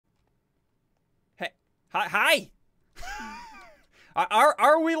Hi.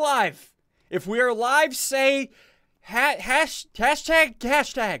 Are we live? If we are live, say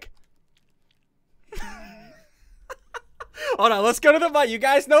hashtag. Hold on, let's go to the mic. You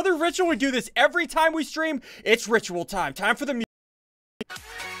guys know the ritual. We do this every time we stream. It's ritual time. Time for the music.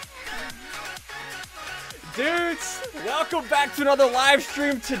 Dudes, welcome back to another live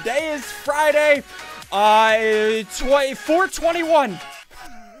stream. Today is Friday, 4/21.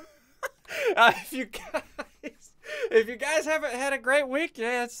 If you guys haven't had a great week,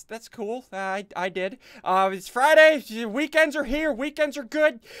 yeah, that's cool. I did. It's Friday. Weekends are here. Weekends are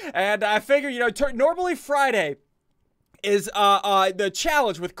good, and I figure, you know, normally Friday is the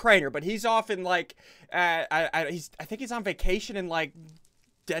challenge with Craner, but he's off in like I think he's on vacation in like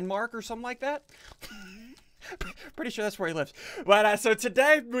Denmark or something like that. Pretty sure that's where he lives. But so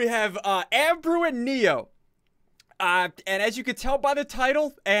today we have Ambrew and Neo. And as you can tell by the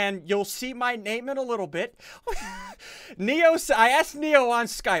title, and you'll see my name in a little bit, I asked Neo on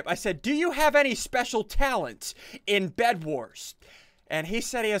Skype, I said, do you have any special talent in Bed Wars? And he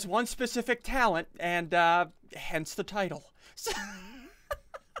said he has one specific talent, and hence the title.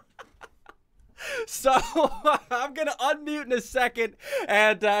 So I'm going to unmute in a second.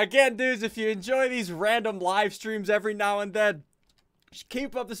 And again, dudes, if you enjoy these random live streams every now and then, just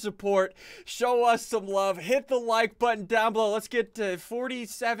keep up the support, show us some love, hit the like button down below. Let's get to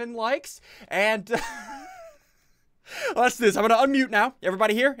 47 likes, and let's do this. I'm going to unmute now.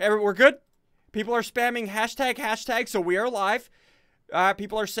 Everybody here? We're good? People are spamming hashtag, so we are live.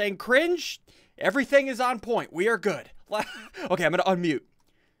 People are saying cringe. Everything is on point. We are good. Okay, I'm going to unmute.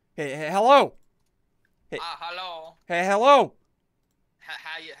 Hey, hello. Hey, hello. Hey, hello.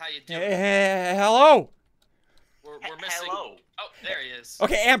 How you doing? Hey, hello. We're missing. Hello. Oh, there he is.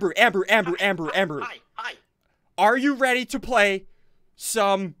 Okay, Ambrew. Hi. Are you ready to play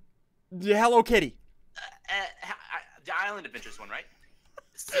some Hello Kitty? The Island Adventures one, right?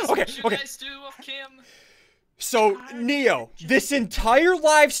 Okay. You guys do off cam? So, Neo, this entire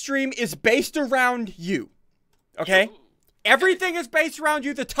live stream is based around you. Okay? Ooh. Everything is based around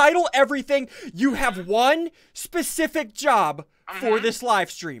you. The title, everything. You have one specific job for this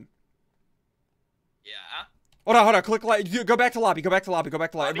live stream. Yeah. Hold on. Click like. Go back to lobby. Everybody go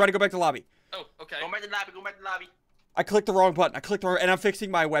back to lobby. Oh, okay. Go back to the lobby. I clicked the wrong button. And I'm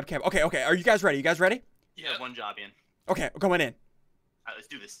fixing my webcam. Okay. Are you guys ready? You have one job, Ian. Okay, going in. Alright, let's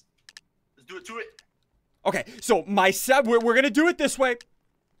do this. Let's do it to it. Okay, so we're gonna do it this way.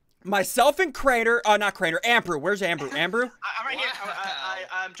 Myself and Craner, not Craner, Ambrew. Where's Ambrew? Ambrew? I'm right here.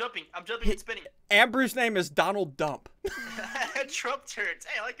 I'm jumping and spinning. Ambrew's name is Donald Dump. Trump turds.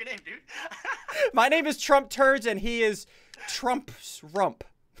 Hey, I like your name, dude. My name is Trump Turds, and he is Trump's Rump.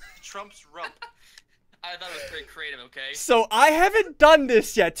 Trump's Rump. I thought it was pretty creative, okay? So I haven't done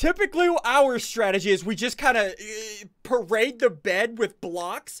this yet. Typically, our strategy is we just kind of parade the bed with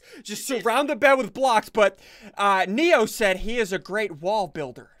blocks. Just surround the bed with blocks. But Neo said he is a great wall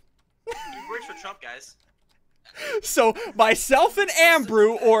builder. He works for Trump, guys. So myself and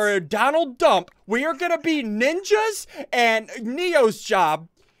Ambrew, or Donald Dump, we are going to be ninjas. And Neo's job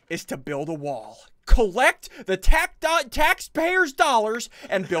is to build a wall. Collect the taxpayers' dollars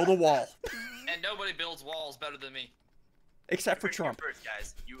and build a wall. And nobody builds walls better than me. Except for Trump. First,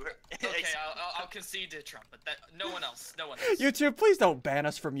 guys. Okay, I'll concede to Trump, but no one else. YouTube, please don't ban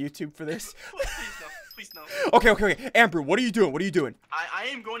us from YouTube for this. Please no. Okay. Ambrew, what are you doing?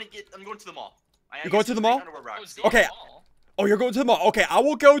 I'm going to the mall. You're going to the mall? Oh, okay. Oh, you're going to the mall. Okay, I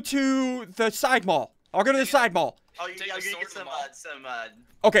will go to the side mall. I'll go to the side mall. Oh, you're gonna get some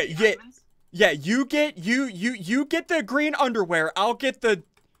okay, diamonds? yeah, you get the green underwear. I'll get the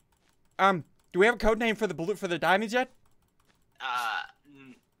do we have a code name for the diamonds yet?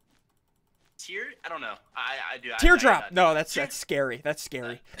 Tear? I don't know. I do. Teardrop. No, that's scary. That's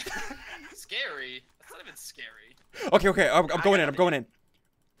scary. Scary? That's not even scary. Okay. I'm going in.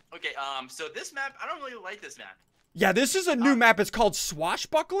 Okay. So this map, I don't really like this map. Yeah, this is a new map. It's called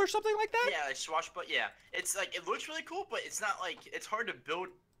Swashbuckle or something like that. Yeah, like Swashbuckle. Yeah, it's like it looks really cool, but it's not like it's hard to build,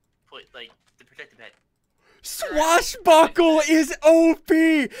 like to protect the bed. Swashbuckle is OP!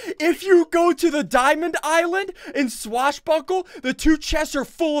 If you go to the Diamond Island in Swashbuckle, the 2 chests are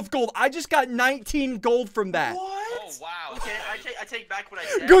full of gold. I just got 19 gold from that. What? Oh, wow. Okay, I take back what I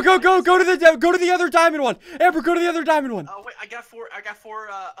said. Go to the other diamond one. Amber, go to the other diamond one. Oh wait, I got four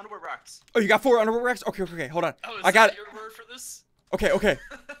underwear rocks. Oh, you got 4 underwear racks? Okay, hold on. Oh, I got your word for this? Okay. Oh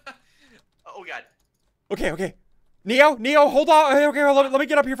god. Okay. Neo, hold on. Okay, let me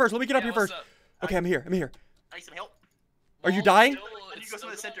get up here first. Okay, I'm here. I need some help. Are you dying? I need to go to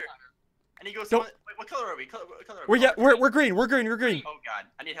the center. I need to go. Wait, what color are we? We're green. Oh god,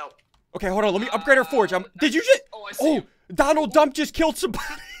 I need help. Okay, hold on. Let me upgrade our forge. Did you just? Oh, I see you. Donald Dump just killed somebody.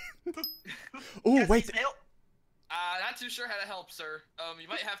 Oh, Guys, wait. need some help? Not too sure how to help, sir. You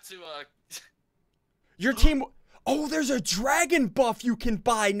might have to, Your team. Oh, there's a dragon buff you can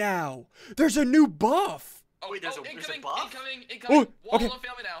buy now. There's a new buff. Oh, wait, there's a incoming, buff? incoming. Oh, Wall, okay. don't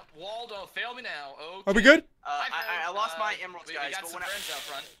fail me now. Wall, don't fail me now. Okay. Are we good? I lost my emeralds, we guys. got But some when friends out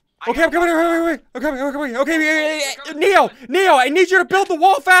front. Okay, I'm coming. Okay, Neo, I need you to build the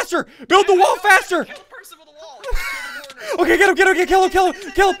wall faster. Build the wall faster. Kill the person with the wall. Kill the warners. Okay,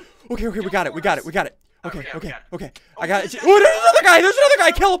 kill him. Okay, we got it. Okay. I got it. Oh, there's another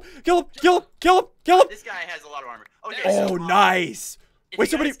guy. Kill him. This guy has a lot of armor. Okay, Oh, so, nice. If Wait,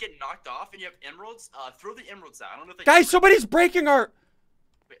 you somebody. guys get knocked off and you have emeralds, throw the emeralds out. I don't know if they. Guys, somebody's breaking our.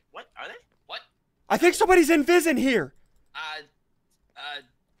 Wait, what are they? What? I think somebody's invis in here.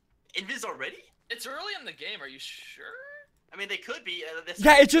 Invis already? It's early in the game. Are you sure? I mean, they could be.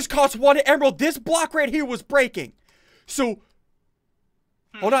 Yeah, it just costs 1 emerald. This block right here was breaking. So,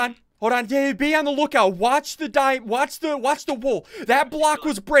 hold on. Yeah, be on the lookout. Watch the wool. That block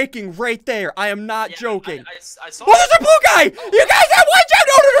was breaking right there. I am not joking. I saw. Oh, there's a blue guy! You guys have one job!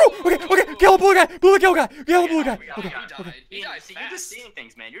 No! Okay, kill the blue guy. Kill the blue guy. Okay. He died See, you're just seeing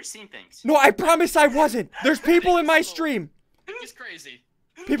things, man. You're seeing things. No, I promise I wasn't. There's people in my stream. He's crazy.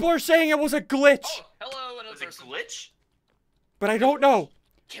 People are saying it was a glitch, Oh, hello, another Was it person. glitch? but I don't know.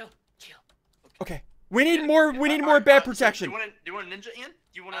 Kill. Okay. We need more bed protection. Do you want a ninja, Ian?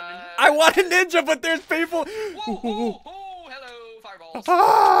 Do you want a ninja? I want a ninja, but there's people. Whoa, hello, fireballs.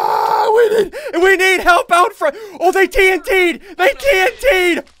 We need help out front. Oh, they TNT'd.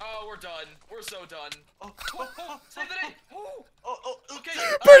 Oh, we're done. We're so done. Oh, Save the day. Okay.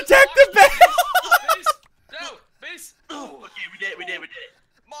 Protect the bed. Base. No, base. Okay, we did it.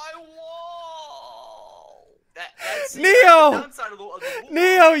 My wall. That's Neo! the downside of the wall.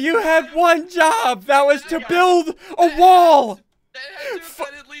 Neo, you had one job. That was to build a wall. They had to have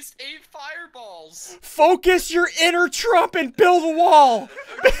been at least 8 fireballs. Focus your inner Trump and build a wall.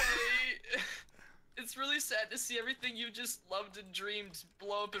 Okay. It's really sad to see everything you just loved and dreamed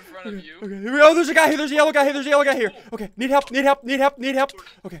blow up in front of you. Okay. Oh, there's a guy here. There's a yellow guy here. Okay. Need help. Okay.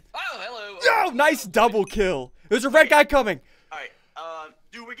 Oh, hello. Oh, nice double kill. There's a red guy coming. Alright,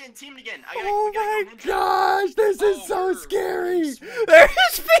 dude, we're getting teamed again. Oh we gotta my go ninja. gosh, this is so we're scary. swarming.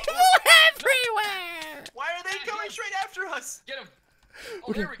 There's people everywhere. Why are they coming straight after us? Get him.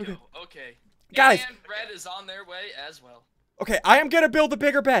 Oh, there we go. Okay. Guys. And red is on their way as well. Okay, I am gonna build a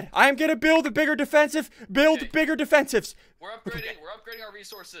bigger bed. I am gonna build a bigger defensive. Bigger defensives. We're upgrading. We're upgrading our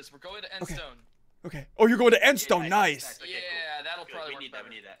resources. We're going to Endstone. Okay. Oh, you're going to Endstone. Nice. Okay, Yeah, cool. that'll Good, probably we work need better.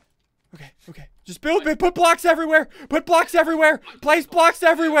 that. Okay. Just build. Put blocks everywhere. Place blocks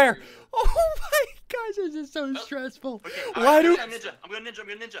everywhere. Oh my gosh, this is so stressful. Okay, Why do? I'm going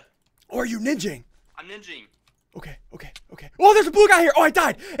ninja. Oh, are you ninjing? I'm ninjing. Okay. Oh, there's a blue guy here. Oh, I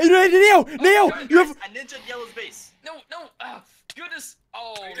died. Hey, Neo, you have. I ninja Yellow's base. No. Goodness.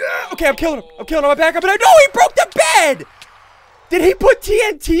 Oh. Okay, I'm killing him. I'm my backup. But no, he broke the bed. Did he put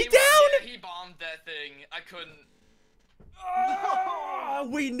TNT down? Yeah, he bombed that thing. I couldn't.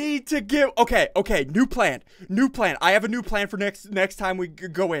 We need to give. Okay. New plan. I have a new plan for next time we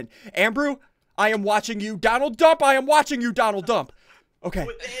go in. Ambrew, I am watching you. Donald Dump, I am watching you. Donald Dump. Okay.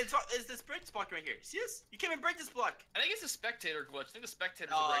 Wait, it's this break block right here. See this? You can't even break this block. I think it's a spectator glitch. I think the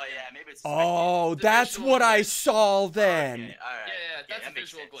spectators Oh are breaking. yeah, maybe it's. Oh, The that's visual what I glitch. saw then. Okay, all right. Yeah, that's that a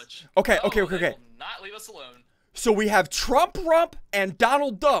makes visual sense. glitch. Okay. They will not leave us alone. So we have Trump Rump and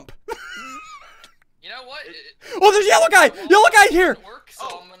Donald Dump. You know what? Oh, there's yellow guy. Yellow guy here. Work, so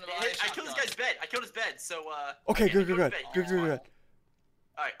Oh, I'm gonna I killed this guy's bed. I killed his bed. So Okay, I good. killed his bed. Good.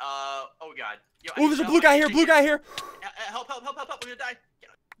 All right. Oh god. Yo, I Oh, need there's a help. blue guy I here. need Blue guy here. Help! I'm gonna die.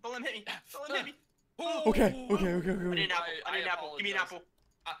 Don't let him hit me. Okay. I need an apple. I need an apple. Give me an apple.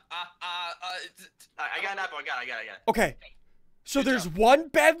 Alright, I got an apple. I got it. Okay. So there's one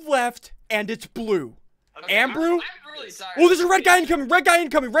bed left, and it's blue. Okay. Ambrew? I'm really tired. Oh, there's a red guy incoming. Red guy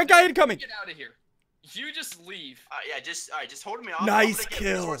incoming. Get out of here. You just leave. Yeah, just hold me off. Nice I'm gonna get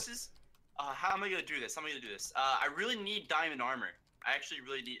kill. resources. How am I gonna do this? I really need diamond armor. I actually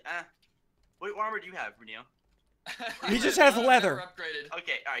really need. What armor do you have, Renio? He just has leather. Never upgraded.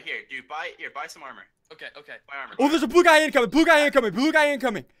 Okay, all right, here, dude. Buy some armor. Okay. Buy armor. Oh, there's a blue guy incoming. Blue guy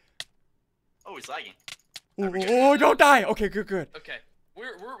incoming. Oh, he's lagging. Oh, don't die. Okay, good. Okay.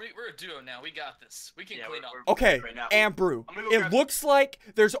 We're a duo now. We got this. We can clean up. Okay, right now. Ambrew. I'm gonna go It grab- looks like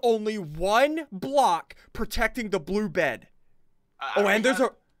there's only one block protecting the blue bed. Oh, and there's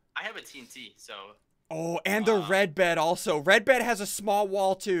a. I have a TNT, so. Oh, and the red bed also. Red bed has a small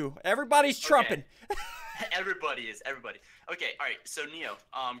wall too. Everybody's trumping. Everybody. Okay, all right. So Neo,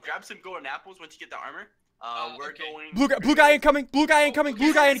 grab some golden apples once you get the armor. We're okay. going. Blue guy incoming. Blue guy incoming.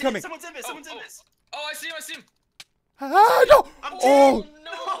 Blue guy incoming. Someone's in this. Someone's in this. Oh, I see him. I see him. Ah, no. I'm Oh.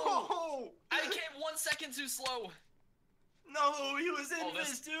 No. I came 1 second too slow. No, he was in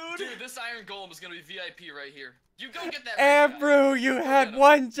this, dude. Dude, this iron golem is gonna be VIP right here. You go get that. Ambrew, you had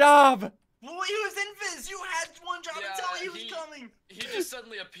one job. Well, he was in Viz. You had one job to tell me he was coming. He just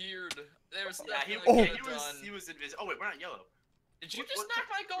suddenly appeared. There was he was in Viz. Oh wait, we're not yellow. Did you just knock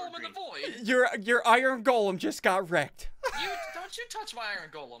my golem in the void? Your iron golem just got wrecked. Don't you touch my iron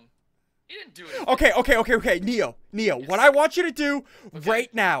golem. He didn't do it. Okay. Neo, yes. What I want you to do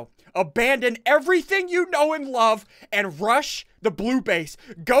right now, abandon everything you know and love and rush the blue base.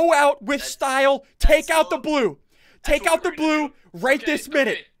 Go out with style. Take out the blue. Take out the blue right this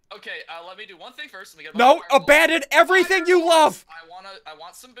minute. Okay, let me do one thing first. Let me get no, abandon everything you love. I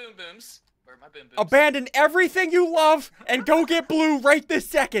want some boom booms. Where are my boom booms? Abandon everything you love and go get blue right this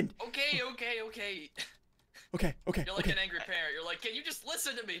second. Okay. Okay. You're like an angry parent. You're like, can you just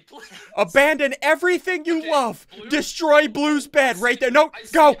listen to me, please? Abandon everything you love. Blue? Destroy Blue's bed right there. No,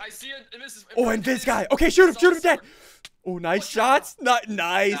 go. I see it. And this guy. Okay, shoot him dead. Oh, nice shots.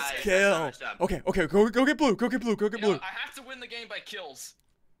 Nice kill. Okay, go get blue. Go get blue. I have to win the game by kills.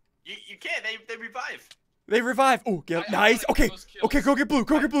 You can't. They revive. They revive. Oh, nice. Okay, go get blue.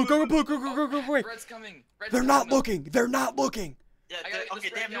 Go get blue. Go. Red's coming. They're not looking. Yeah, okay,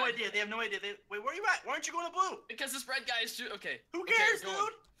 they have no idea. Wait, where are you at? Why aren't you going to blue? Because this red guy is okay. Who cares,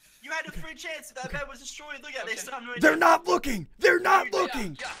 dude? You had a free chance. That bed was destroyed. Look at it. They still have no idea. They're not looking.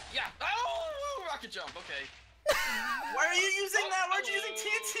 Yeah. Oh, rocket jump. Okay. Why are you using that? Why aren't you using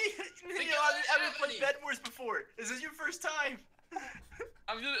TNT? I haven't played Bed Wars before. Is this your first time?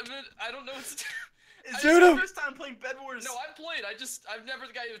 I don't know what to do. Is this your first time playing Bed Wars? No, I've played. I've never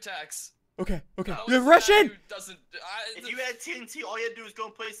the guy who attacks. Okay. Rush in. If you had TNT, all you had to do is go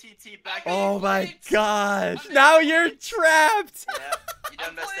and play TNT back. Oh my gosh! Now you're trapped. Yeah, you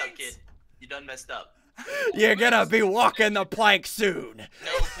done messed up, kid. You done messed up. You're gonna be walking the plank soon.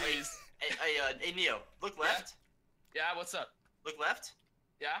 No, please. Hey, Neo, look left. Yeah, what's up? Look left.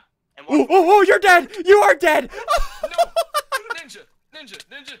 Yeah. And oh, you're dead. You are dead. No. Ninja.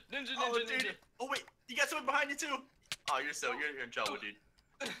 Oh wait, you got someone behind you too. Oh, you're in trouble,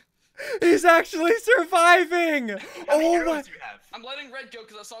 dude. He's actually surviving. How many arrows do you have? I'm letting Red go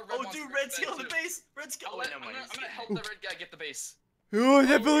because I saw Red. Oh, dude, Red's healing the base. Red's I'm gonna help the Red guy get the base. Ooh,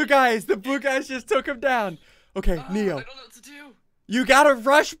 the blue guys. The blue guys just took him down. Okay, Neo. I don't know what to do. You gotta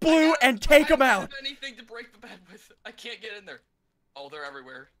rush blue and take him out. I don't have anything to break the bed with. I can't get in there. Oh, they're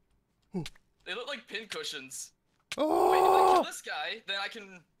everywhere. Ooh. They look like pin cushions. Oh. Wait, if I kill this guy, then I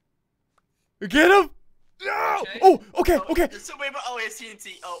can... Get him! No! Okay. So wait, it's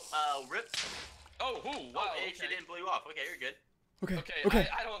TNT. Rip. Oh, wow. It actually didn't blow you off. Okay, you're good. Okay.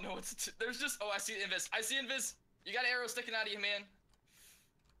 I don't know what to do. There's just... I see Invis. You got arrows sticking out of you, man.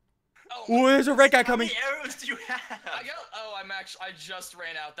 Oh, there's a red guy coming. How many arrows do you have? I just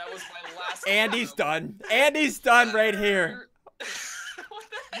ran out. That was my last... Andy's done. Andy's done right here. What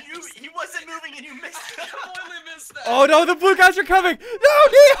the heck? He wasn't moving and you missed it. I totally missed that. Oh no, the blue guys are coming. No,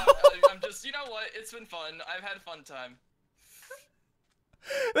 Neo! I'm just, you know what? It's been fun. I've had a fun time.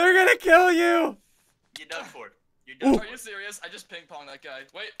 They're gonna kill you. You're done for. You're done for. Are you serious? I just ping pong that guy.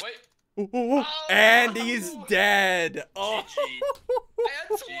 Wait. And he's dead. Oh. I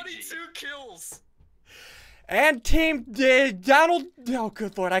had 22 kills. And Team Donald. Oh,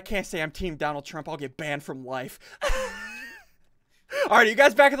 good lord! I can't say I'm Team Donald Trump. I'll get banned from life. All right, you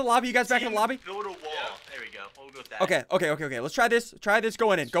guys back in the lobby? Build a wall. There we go. We'll go with that. Okay. Let's try this.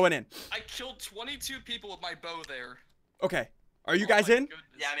 Going in. I killed 22 people with my bow there. Okay. Are you guys in? Goodness.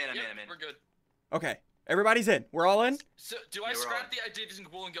 Yeah, I'm in. We're good. Okay. Everybody's in. We're all in? So, do I scrap the idea of using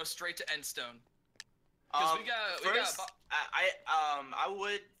wool and go straight to endstone? First, I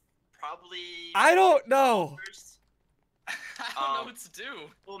would probably... I don't know. First, I don't know what to do.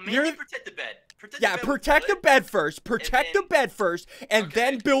 Well, maybe protect the bed. Protect the bed first. Protect the bed first, and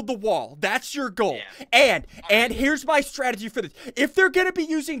then build the wall. That's your goal. Yeah. And here's my strategy for this. If they're gonna be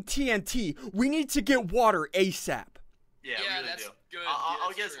using TNT, we need to get water ASAP. Yeah, we really that's do. Good.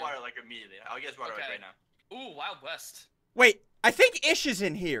 I'll get us water like immediately. I'll get us water like right now. Ooh, Wild West. Wait, I think Ish is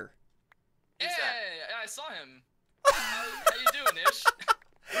in here. Hey, I saw him. How you doing,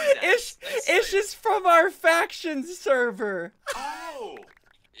 Ish? Ish is from our faction server. Oh.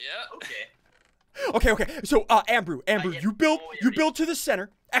 Yeah. Okay. Okay. So, Ambrew, you build to the center.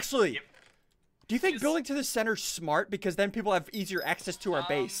 Actually, do you think building to the center is smart because then people have easier access to our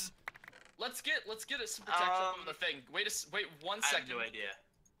base? Let's get some protection on the thing. Wait 1 second. I have no idea.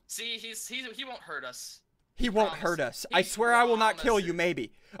 See, he won't hurt us. He won't hurt us. I swear I will not kill you,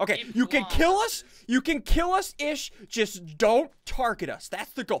 maybe. Okay, He you can kill us. promises. You can kill us-ish. Just don't target us.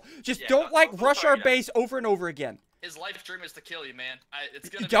 That's the goal. Just Yeah, don't, like, don't rush our target us. base over and over again. His life dream is to kill you, man. It's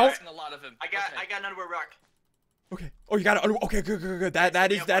gonna be Don't- asking a lot of him. I got an underwear rock. Okay. Oh, you got it. Okay, good. That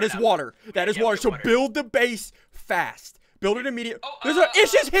we is have that water is now. water. That is Yeah, we water. have So water. build the base fast. Build it immediately. Oh, There's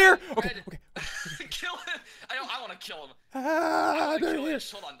Ish is here. Red. Okay. Kill him. I want to kill him. I Ah, want to there kill he Ish.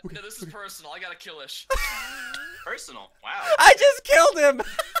 is. Hold on. No, this is personal. I gotta kill Ish. Personal. Wow. I just killed him.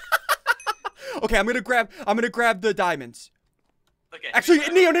 Okay, I'm gonna grab the diamonds. Okay. Actually,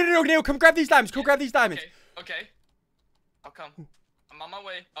 Neo, come grab these diamonds. Go grab these diamonds. Okay. I'll come. I'm on my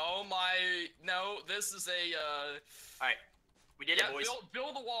way. Oh my. No, this is a. Alright. We did Yeah, it, boys.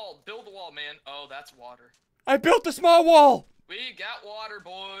 build the wall. Build the wall, man. Oh, that's water. I built a small wall. We got water,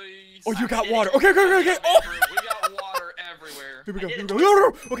 boys. Oh, you got did it. water. Okay. Oh. We got water everywhere. Here we I did go. it.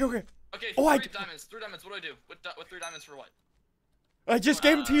 No. Okay. Okay, Oh, three diamonds. 3 diamonds. What do I do? With 3 diamonds for what? I just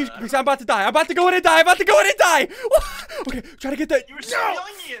gave them to you because I'm about to die. I'm about to go in and die. Okay, try to get that. You were so No.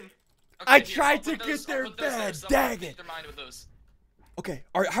 young. I Here, tried I'll to put get those- their I'll put those there. bed. Someone Dang feed it. their mind with those. Okay.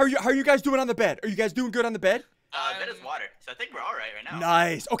 All right. How are you guys doing on the bed? Are you guys doing good on the bed? That is water. So I think we're alright right now.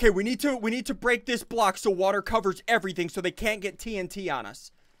 Nice. Okay, we need to break this block so water covers everything so they can't get TNT on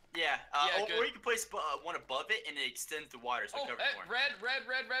us. Yeah. Yeah, Or good. you can place one above it and it extends the water so it Oh, covers more. red.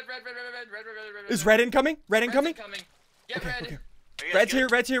 Is red incoming? Red incoming? Get Okay, red. okay. Are you guys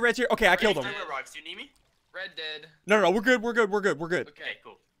Red's good? here. Okay, I killed him. Underwear rocks. Do you need me? Red dead. No, we're good. Okay. Okay,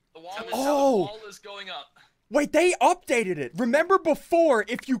 cool. The wall Oh. is going up. Wait, they updated it. Remember before,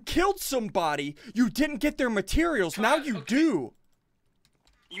 if you killed somebody, you didn't get their materials. Now you Okay. do.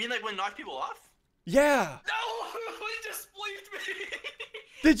 You mean like when knock people off? Yeah. No! He just spleefed me!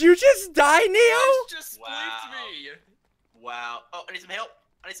 Did you just die, Neo? He just spleefed Wow. me! Wow. Oh, I need some help.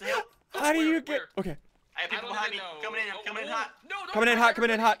 How do Where? you get? Where? Okay. I have I people don't behind me. even know. Coming in. I'm coming in hot. No, don't Coming in bring hot.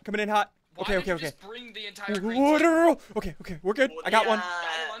 everybody. Why Okay. did you just bring the entire green Whoa, team? no. Okay, we're good. Well, I got one.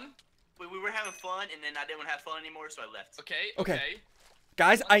 Got one. We were having fun, and then I didn't want to have fun anymore, so I left. Okay.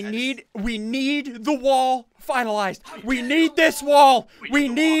 Guys, we need the wall finalized. I'm We getting need the this wall. wall. We We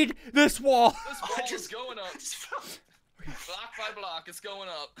need the need this wall. This wall is just- going up. I just fell. Block by block, it's going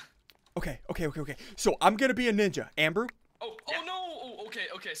up. Okay. So I'm gonna be a ninja. Ambrew? Oh Yeah. no! Oh,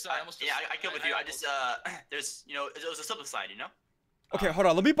 okay, sorry. I almost Yeah, I killed with you. I almost- just, there's, it was a slip slide, you know? Okay, hold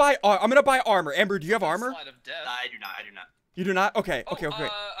on. Let me buy. I'm gonna buy armor. Ambrew, do you have armor? Slide of death. I do not. You do not. Okay. Oh, Okay.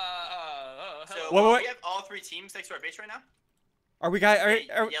 So, hello. Wait. we have all 3 teams next to our base right now. Are we guys?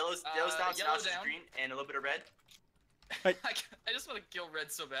 Yellow's down, yellow South is down. green, and a little bit of red. I just want to kill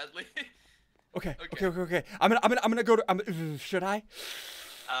red so badly. Okay. Okay. I'm gonna go to. Should I?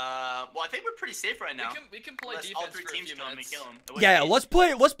 Well, I think we're pretty safe right now. we can play Unless defense all 3 for a teams few kill him and minutes. kill him. Yeah.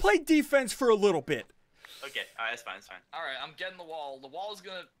 Let's play defense for a little bit. Okay, alright, that's fine. All right, I'm getting the wall. The wall is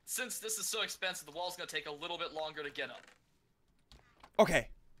gonna, since this is so expensive, the wall's gonna take a little bit longer to get up. Okay.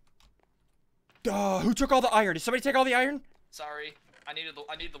 Who took all the iron? Did somebody take all the iron? Sorry, I need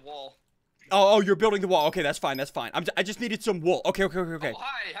the wall. Oh, you're building the wall. Okay, that's fine. I just needed some wool. Okay. Oh,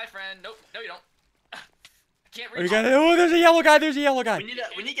 hi, friend. Nope, no, you don't. I can't Are you reach. gonna, oh, there's a yellow guy. We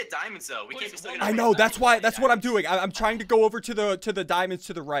need to get diamonds though. We can't be still I know. That's why. That's what I'm doing. I'm trying to go over to the diamonds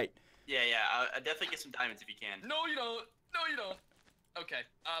to the right. Yeah. I definitely get some diamonds if you can. No, you don't. No, you don't. Okay.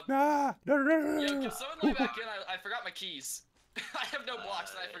 No. Yeah, can someone let me back in? I forgot my keys. I have no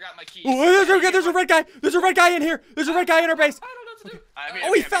blocks and I forgot my keys. Oh, there's a red guy. There's a red guy in here. There's a red guy in our base. I don't know what to do.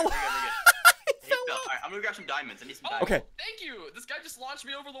 Oh, he fell. We're good. He fell. Alright, I'm gonna grab some diamonds. I need some Oh, diamonds. Okay. Thank you. This guy just launched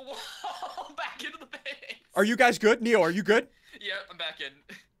me over the wall back into the base. Are you guys good? Neo, are you good? Yeah, I'm back in.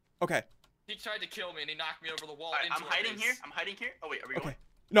 Okay. He tried to kill me and he knocked me over the wall Alright, into I'm our hiding base. here. Oh wait, are we going? Okay.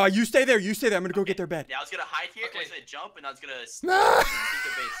 No, you stay there. I'm gonna go get their bed. Yeah, I was gonna hide here. Okay. I was gonna jump, and I was gonna sneak Ah!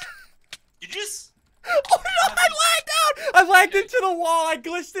 the base. You just. Oh no! I lagged out. I lagged into the wall. I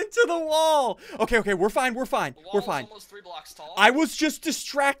glitched into the wall. Okay. We're fine. The We're wall's fine. almost 3 blocks tall. I was just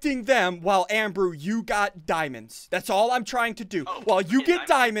distracting them while Ambrew, you got diamonds. That's all I'm trying to do. Oh, While you okay, get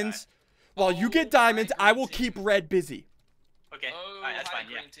diamonds, diamonds, my I will green keep team. Red busy. Okay. Oh, Alright, that's hi,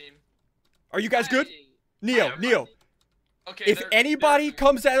 fine. Yeah. green team. Are you guys good? Hi. Neo. Okay. If anybody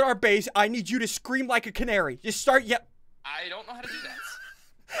comes at our base, I need you to scream like a canary. Just start I don't know how to do that.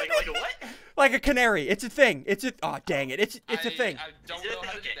 Like a what? like a canary. It's a thing. Oh, dang it. It's a thing. I don't Is it know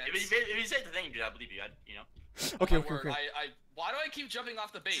how to do okay. that. If you say the thing, dude, I believe you. You know. Okay. My word, why do I keep jumping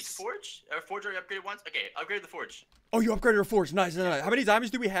off the Just base? forge? Forge already upgraded once? Okay, upgrade the forge. Oh, you upgraded your forge. Nice. How many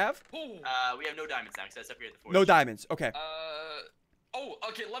diamonds do we have? Ooh. We have no diamonds now, because that's upgraded the forge. No diamonds. Okay. Oh,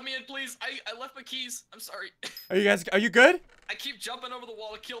 okay, let me in, please. I left my keys. I'm sorry. Are you good? I keep jumping over the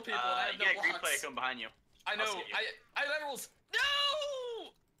wall to kill people, and I have You no got a green player blocks. coming behind you. I know. I'll skip you. I have emeralds. No!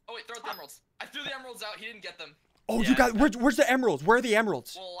 Oh wait, throw out the emeralds. I threw the emeralds out. He didn't get them. Oh, Yeah, you got where's the emeralds? Where are the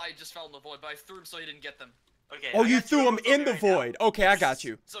emeralds? Well, I just fell in the void, but I threw them so he didn't get them. Okay. Oh, I you got two threw them emeralds in over the right now. void. Okay, I got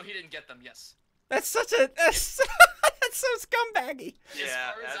you. So he didn't get them. Yes. That's such a that's so scumbaggy. Yeah, As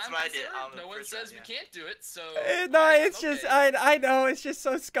far as that's I'm what I did. concerned, on the no one first says round, we can't do it. So. No, I'm it's just okay. I know it's just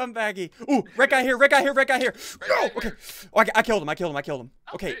so scumbaggy. Ooh, red guy here, red guy here, red guy here. Red No, guy okay. here. Oh, I killed him. I killed him. I killed him.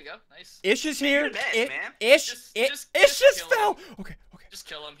 Oh, Okay. there you go. Nice. Ish is Man, here. you're the best, man. Ish Just just kill fell. him. Okay, okay. Just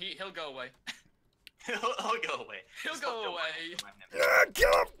kill him. He'll go away. He'll go away. He'll Just go don't mind away. him, don't mind him.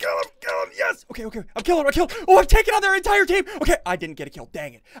 Kill him, kill him, kill him. Yes. Okay, okay. I'm killing him. I killed him. Oh, I'm taking on their entire team. Okay, I didn't get a kill.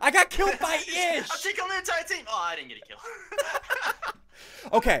 Dang it. I got killed by Ish. I'm taking on the entire team. Oh, I didn't get a kill.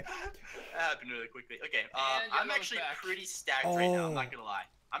 Okay. That happened really quickly. Okay, And I'm Yellow's actually back. pretty stacked right now. I'm Oh. not gonna lie.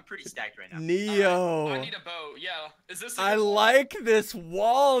 I'm pretty stacked right now. Neo. I need a bow. Yeah. Is this? A I good wall? like this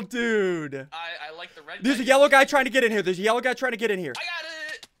wall, dude. I like the red. There's a guy. yellow guy trying to get in here. There's a yellow guy trying to get in here. I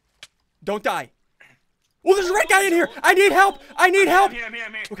got it. Don't die. Oh, there's a red guy in here. I need help. I need help. I'm here.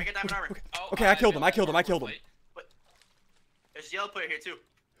 I got diamond armor. Oh, Okay, I killed him. I killed him. I killed him. Wait. There's a yellow player here too.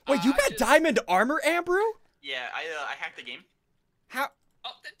 Wait, you I got just- diamond armor, Ambrew? Yeah, I hacked the game. How? Oh,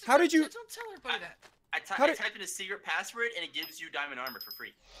 How did you- Don't tell everybody that. I How did- typed in a secret password and it gives you diamond armor for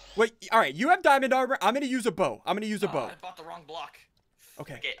free. Wait, all right. You have diamond armor. I'm gonna use a bow. I'm gonna use a Oh, bow. I bought the wrong block.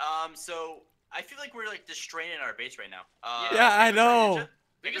 Okay. Okay, so I feel like we're like destroying our base right now. Yeah, I we go try know. ninja?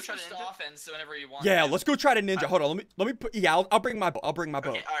 We We can go try switch to ninja? offense whenever you want. Yeah, let's go try to ninja. Hold on. Let me put. Yeah, I'll bring my bow. I'll bring my bow.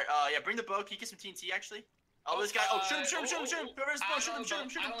 Okay, alright, yeah, bring the bow. Can you get some TNT actually? Oh, this guy. Oh, shoot him. Whoever's the bow, shoot him.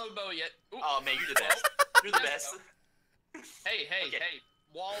 I don't have a bow yet. Ooh. Oh, man, you're the best. You're the best. Hey, Okay.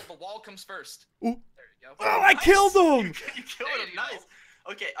 The wall comes first. Ooh. There you go. Oh, I killed him. You killed There him. you go. Nice.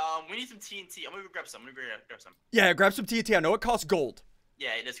 Okay, we need some TNT. I'm gonna go grab some. Grab some. Yeah, grab some TNT. I know it costs gold.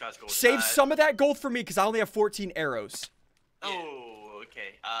 Yeah, it does cost gold. Save some of that gold for me because I only have 14 arrows. Oh,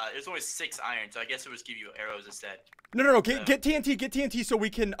 okay. There's only 6 iron, so I guess it was give you arrows instead. No. Get TNT. Get TNT so we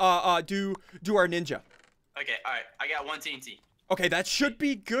can do our ninja. Okay, alright. I got 1 TNT. Okay, that should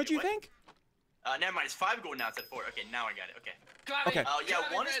be good. You What? think? Never mind. It's 5 gold now instead of 4. Okay, now I got it. Okay. Got Okay. it. Yeah,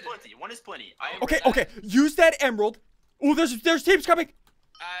 Got it, 1 is red. plenty. 1 is plenty. I am Okay. Red. Okay. Use that emerald. Oh, there's teams coming.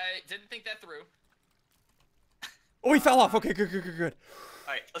 I didn't think that through. Oh, he fell off. Okay, good.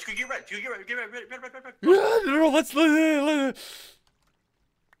 Alright, let's go get red. Get red. No, let's.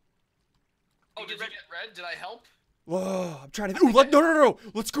 Oh, did you get red? Did I help? Whoa, I'm trying to. Ooh, no.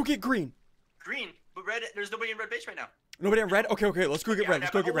 Let's go get green. Green, but red. There's nobody in red base right now. Nobody in red. Okay. Let's go get red.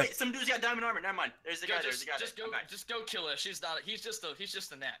 Let's go get red. Wait, some dude's got diamond armor. Never mind. There's the guy. There's the guy. Just go kill her. She's not. He's just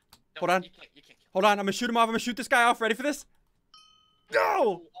a gnat. Hold on. You can't kill. Hold on. I'm gonna shoot him off. I'm gonna shoot this guy off. Ready for this?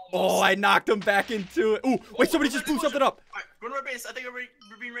 No. Oh, Almost. I knocked him back into it. Ooh, wait. Somebody just blew something up. Alright, go to red base. I think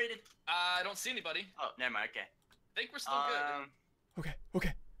we're being raided. I don't see anybody. Oh, never mind. Okay. I think we're still good.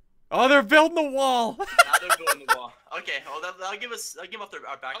 Okay. Oh, they're building the wall. Now they're building the wall. Okay, well that'll give us. I'll give off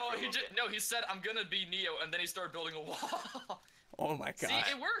our back. Oh, for a he little just bit. no. He said I'm gonna be Neo, and then he started building a wall. Oh my See, god.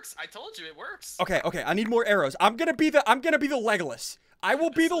 it works. I told you, it works. Okay. I need more arrows. I'm gonna be the Legolas. I will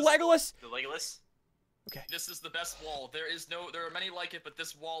be the Legolas. The Legolas. This is the best wall. There are many like it, but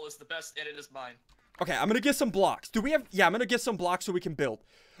this wall is the best, and it is mine. Okay, I'm gonna get some blocks. Do we have? Yeah, I'm gonna get some blocks so we can build.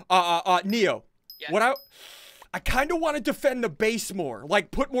 Neo. Yeah. What I kind of want to defend the base more.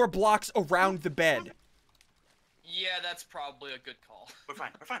 Like, put more blocks around the bed. Yeah, that's probably a good call. We're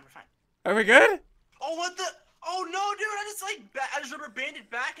fine. Are we good? Oh, what the? Oh no, dude! I just rubber banded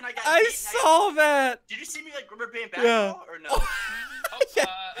back and I got. I hit and saw that. Did you see me like rubber band back Yeah. at all, or no?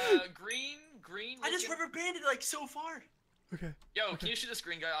 Oh, green. I just looking- rubber banded like so far. Okay. Yo, can you shoot this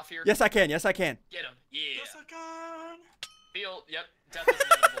green guy off here? Yes, I can. Yes, I can. Get him. Yeah. Yes, I can. Feel. Yep. Death is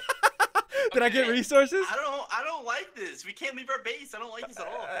inevitable. Did I get Okay. resources? I don't like this. We can't leave our base. I don't like this at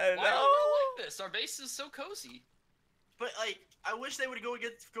all. Why don't you like this? Our base is so cozy. But like, I wish they would go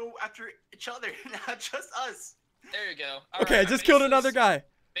after each other, not just us. There you go. Okay, I Alright, just our killed base another is- guy.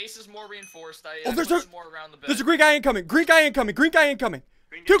 Base is more reinforced. Oh, I there's put a- some more around the bed. There's a green guy incoming. Green guy incoming.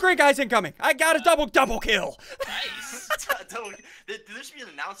 Green Two green guys incoming. I got a double kill. Nice. double, there should be an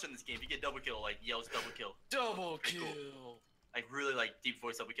announcer in this game. If you get double kill, like yells double kill, Double Pretty kill. cool. like really like deep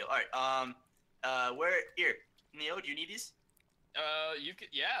voice double kill. All right, where here? Neo, do you need these? You could.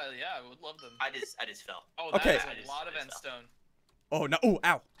 Yeah, I would love them. I just fell. Oh, that Okay. is I a just- lot of I just endstone. Oh no. Oh,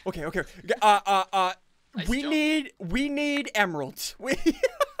 ow. Okay. Nice We jump. need emeralds. We.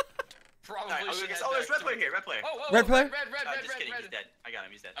 Probably All right, should there's add red that player to here. it. Red player. Oh, Red player? Red. Just kidding. He's dead. I got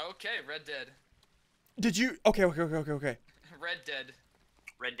him. He's dead. Okay, red dead. Did you? Okay. Red dead.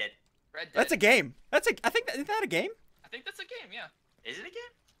 Red dead. Red dead. That's a game. I think isn't that a game? I think that's a game. Yeah. Is it a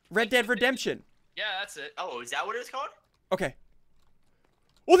game? Red Dead Redemption. Yeah, that's it. Oh, is that what it's called? Okay.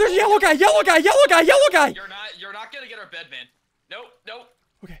 Oh, there's a yellow guy, yellow guy, yellow guy, yellow guy. You're not gonna get our bed, man. Nope, nope.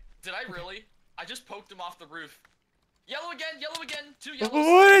 Okay. Did I really? I just poked him off the roof. Yellow again, 2 yellows.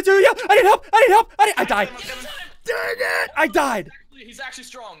 Oh, I need help, I need help, I died. I'm coming. Dang it, I died. He's actually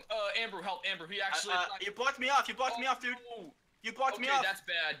strong. Ambrew, help, Ambrew. He actually. You blocked me off. You blocked me off, dude. You blocked me off. That's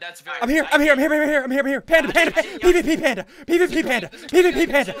bad. That's very. I'm here. Panda. PvP panda.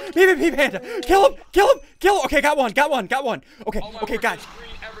 PvP panda. Kill him. Okay, got one. Okay, Oh my okay, word, guys. there's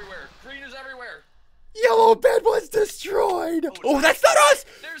green everywhere. Green is everywhere. Yellow bed was destroyed. Oh, that's not us.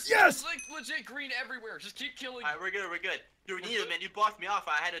 There's like legit green everywhere. Just keep killing. Alright, we're good. Dude, Neil, man, you blocked me off.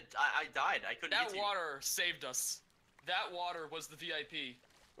 I died. I couldn't get That to you. water saved us. That water was the VIP.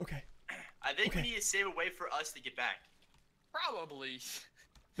 Okay. I think we need to save a way for us to get back. Probably.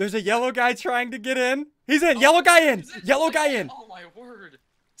 There's a yellow guy trying to get in. He's in. Yellow guy in. Yellow guy in. Oh my word.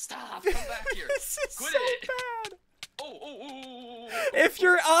 Stop. Come back here. This is Quit so it. bad. Oh. If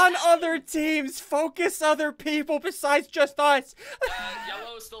you're on other teams, focus other people besides just us.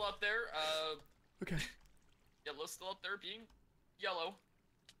 Yellow is still up there. Okay. Yellow's still up there being yellow.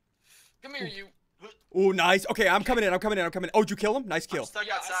 Come here, you. Oh, nice. Okay, I'm coming in. Oh, did you kill him? Nice I'm kill. stuck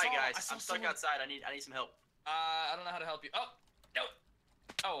Yeah, outside, I guys. saw I'm stuck someone- outside. I need some help. I don't know how to help you. Oh, no.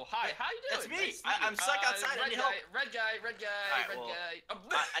 Oh, hi. How you doing? That's me. Nice to meet you. I'm stuck outside. I need help. Red guy. Alright, well,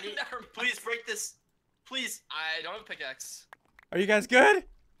 I need. Never mind. Please break this. Please. I don't have a pickaxe. Are you guys good?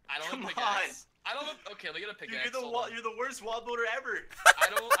 I don't Come have a pickaxe. I don't have. Okay, let me get a Dude, pickaxe. you're the worst wall builder ever.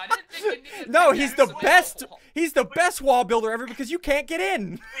 I didn't think you needed a No, pickaxe. he's the Wait, best. hold on. He's the best wall builder ever because you can't get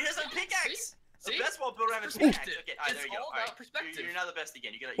in. He has a pickaxe. See? The best wall builder ever has a Perspective. pickaxe. Okay, alright, there It's you go. all Alright, about perspective. You're now the best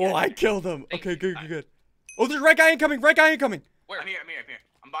again. You gotta. Well, I gotta- killed him. Thank Okay, you. good. Oh, there's a red guy incoming. Where? I'm here.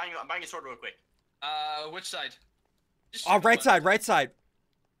 I'm buying a sword real quick. Which side? Just Oh, shoot right one. side.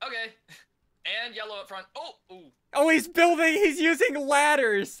 Okay. And yellow up front. Oh, ooh. Oh, he's building. He's using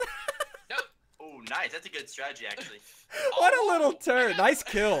ladders. No. Oh, nice. That's a good strategy, actually. What a Oh, little I turn. got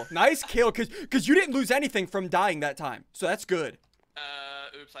Nice kill. Cause you didn't lose anything from dying that time. So that's good.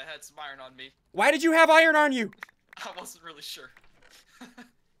 Oops, I had some iron on me. Why did you have iron on you? I wasn't really sure.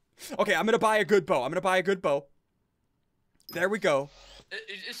 Okay, I'm gonna buy a good bow. There we go.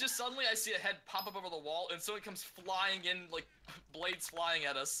 It's just suddenly I see a head pop up over the wall and someone comes flying in, like, blades flying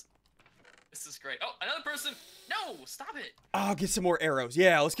at us. This is great. Oh, another person! No! Stop it! I'll get some more arrows.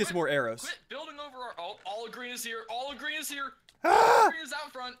 Yeah, let's get some more arrows. Quit building over our... Oh, all of green is here. All of green is here. Ah! Green is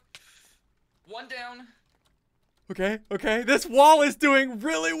out front. One down. Okay. This wall is doing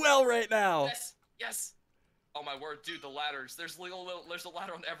really well right now. Yes. Oh my word, dude, the ladders. There's a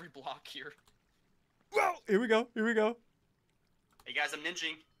ladder on every block here. Whoa! Here we go. Hey guys, I'm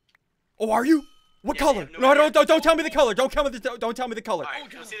ninjing. Oh, are you? What Yeah, color? yeah, no No, idea. don't tell me the color. Don't tell me the color. All right, Oh,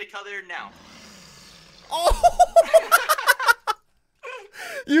 you'll God. see the color now. Oh!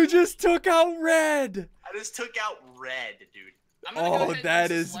 You just took out red. I just took out red, dude. I'm gonna go Oh, ahead and that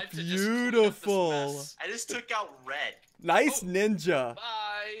use this is life to just clean up this beautiful. mess. I just took out red. Nice Oh. ninja. Bye.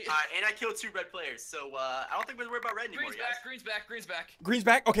 And I killed 2 red players, so I don't think we're worried about red anymore, Green's guys. back. Green's back. Green's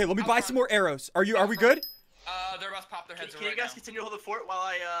back. Okay, let me Out buy front. some more arrows. Are we good? They're about to pop their heads Can you right guys now. continue to hold the fort while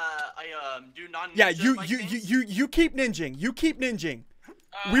I do non-ninja Yeah, like things? you keep ninjing.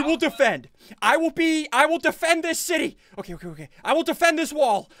 We will defend. I will defend this city. Okay. I will defend this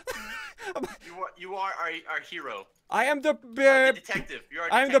wall. You are our hero. I am the The detective. You're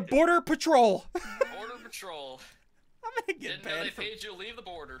our I am the detective. border patrol. Border Patrol. I'm gonna get Didn't know they banned from. paid you to leave the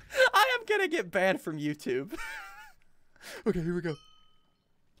border. I am gonna get banned from YouTube. Okay, here we go.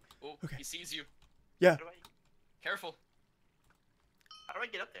 Oh, Okay. he sees you. Yeah. How do Careful. I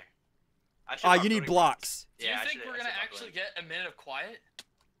get up there? I should start You need building blocks. Do you Yeah, I think should- we're I gonna should start actually building. get a minute of quiet?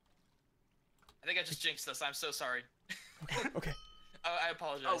 I think I just jinxed us. I'm so sorry. Okay. I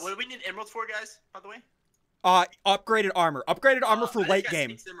apologize. Oh, what do we need emeralds for, guys? By the way. Upgraded armor. Upgraded armor for I just late got game.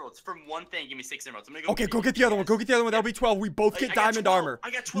 6 emeralds. From one thing, give me 6 emeralds. I'm gonna go. Okay, go get the other one. That'll be 12. We both get I got diamond 12. armor.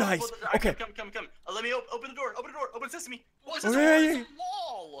 I got 12. Nice. Alright, Okay. Come. Let me open the door. Open sesame. What's Oh, this? yeah, It's yeah. a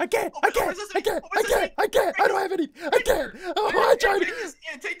wall. I can't. Open sesame. I don't have any. I can't. Oh, I tried. Take this.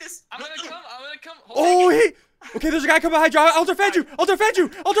 Yeah, take this. I'm gonna come. Oh, Okay, there's a guy coming behind you. I'll defend you. Oh,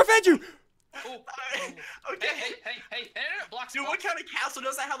 Okay. Hey, blocks. Dude, what kind of castle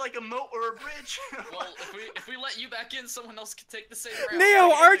doesn't have like a moat or a bridge? Well, if we let you back in, someone else can take the same route.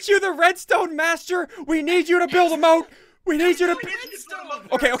 Neo, aren't you the redstone master? We need you to build a moat. We need you to.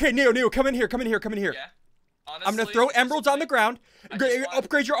 Okay, Neo, come in here. Yeah. Honestly, I'm gonna throw emeralds on the ground. I just want-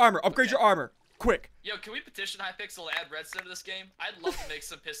 Upgrade your armor. Quick. Yo, can we petition Hypixel to add redstone to this game? I'd love to make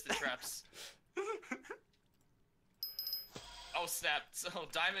some piston traps. Oh snap! So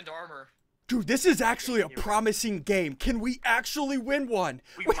diamond armor. Dude, this is actually a promising game. Can we actually win one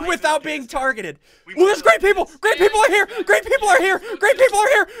We might without win being this. targeted? We Oh, there's might great people. win this. Great people are here. Great people are here. Great people are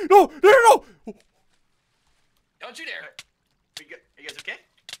here. No, no, no, no. Don't you dare. Are you guys okay?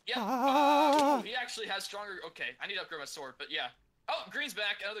 Yeah. Ah. He actually has stronger. Okay, I need to upgrade my sword, but yeah. Oh, green's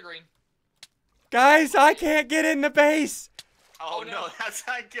back. Another green. Guys, I can't get in the base. Oh, Oh, no. no, that's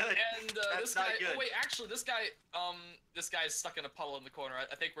not good. And That's this guy. not good. Oh wait, actually, this guy's stuck in a puddle in the corner.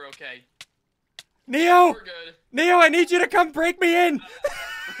 I think we're okay. Neo, We're good. Neo, I need you to come break me in.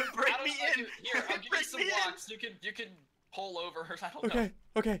 Break I don't me know, in. Here, I'll give you Break some me in. blocks. You can pull over. I don't know. Okay,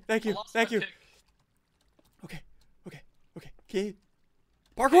 okay, thank I you, lost thank my you. pick. Okay, okay, okay. Okay.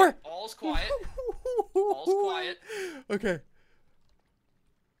 Parkour. All's quiet. All's quiet. Okay.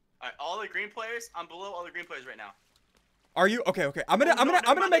 Alright, all the green players. I'm below all the green players right now. Are you okay? Okay. I'm Oh, gonna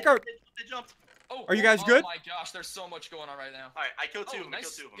no, make our. They jumped. Oh, Are you guys oh good? my gosh, there's so much going on right now. Alright, I killed two Oh, of them. I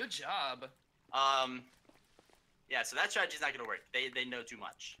nice. killed two of them. Good job. Yeah, so that strategy's not gonna work. They know too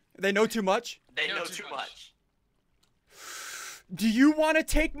much. They know too much. They know too much. Do you want to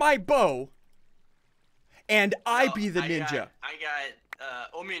take my bow? And I No, be the ninja.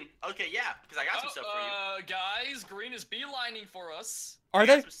 I mean, okay, yeah, because I got some stuff for you. Guys, green is beelining for us. Are I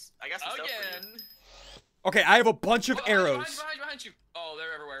got they? some- I got some stuff for Again. you. Okay, I have a bunch of Oh, arrows. behind you. Oh,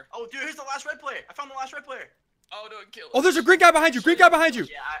 they're everywhere. Oh, dude, here's the last red player. I found the last red player. Oh, don't kill us. Oh, there's a green guy behind you. Green guy behind you.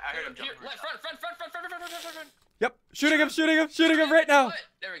 Yeah, I heard him Here, jumping. left, front. Yep. Shooting him. Shooting him. Shooting him right now.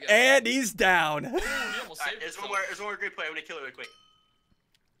 There we go. And he's down. Ooh, he almost Alright, saved there's himself. one more green player. I'm gonna kill it really quick.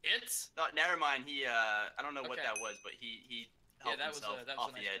 It's No, never mind. He, I don't know what Okay. that was, but he helped that was himself a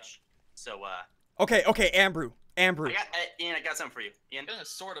off nice the edge. So, Okay. Okay. Ambrew. Ambrew. Ian, I got something for you. Ian, getting a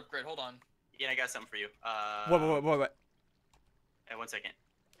sword upgrade. Hold on. I got something for you. What? Hey, 1 second.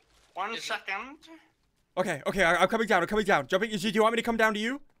 1 Is it- second. Okay. Okay. I'm coming down. I'm coming down. Jumping. Do you want me to come down to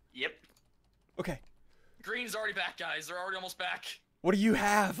you? Yep. Okay. Green's already back, guys. They're already almost back. What do you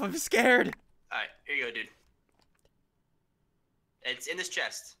have? I'm scared. Alright, here you go, dude. It's in this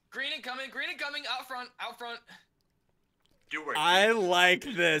chest. Green incoming, out front. Do work. I like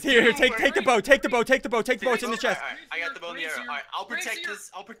this. Here, take the bow. Take the bow. Take the bow. Take the bow. It's in the chest. Alright, I got the bow in the Green's arrow. here. Alright, I'll Green's protect here.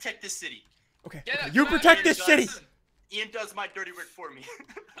 this. I'll protect this city. Okay. Get Okay. it, You get it, protect get this it, city. guys. Ian does my dirty work for me.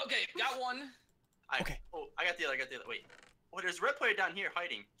 Okay, got one. Okay. Oh, I got the other. Wait. Oh, there's a red player down here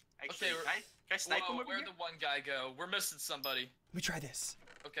hiding. Actually, Okay, can I snipe him over Where'd here? the one guy go? We're missing somebody. Let me try this.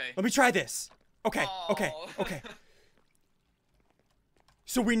 Okay. Let me try this. Okay. Okay. Oh. Okay.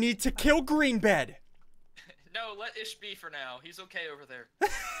 So we need to kill Greenbed. No, let Ish be for now. He's okay over there.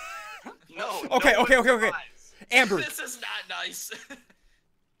 No. Okay, no okay, one okay, okay. survives. Ambrew, This is not nice.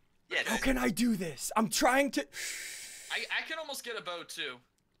 Yes. how can I do this? I'm trying to. I can almost get a bow too.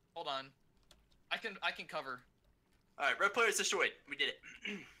 Hold on. I can cover. All right, red player is destroyed. We did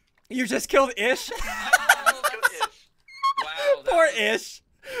it. You just killed Ish. Oh, that's- wow. that Poor was- Ish.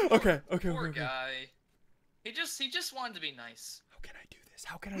 Okay. Okay. Poor Okay. guy. He just wanted to be nice. How can I do this?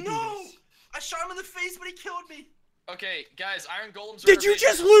 How can I do No! this? I shot him in the face, but he killed me. Okay, guys, iron golems. Are Did in you base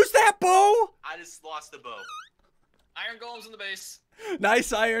just now. lose that bow? I just lost the bow. Iron golems in the base.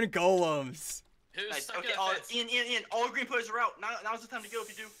 Nice iron golems. Who's Nice. stuck Okay, in a fence? Ian, all green players are out. Now's the time to go if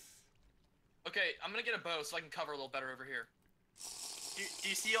you do. Okay, I'm gonna get a bow so I can cover a little better over here. Do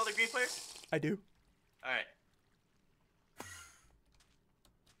you see all the green players? I do. All right.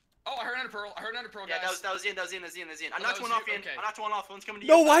 Oh, I heard another pearl. Yeah, Guys. that was Ian. I Oh, knocked that one was off, you? Ian. Okay. I knocked one off. One's coming to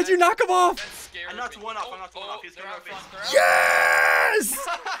you. No, why'd you knock him off? That scared I knocked me. one off. Oh, I knocked one off. He's they're coming out to our front. base. They're out Yes!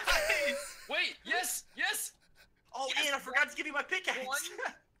 Nice! Wait, yes. Oh, Yes, Ian, I forgot to give you my pickaxe. one.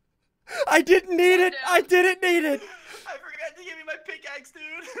 I didn't need it. down. I didn't need it. I forgot to give you my pickaxe,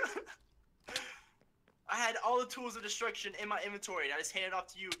 dude. I had all the tools of destruction in my inventory, and I just handed it off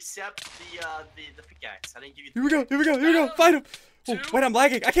to you, except the pickaxe. I didn't give you. Here we go. Here we go. Here we go. Find him. Oh, Two. wait, I'm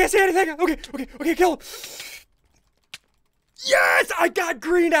lagging. I can't see anything. Okay, kill him. Yes, I got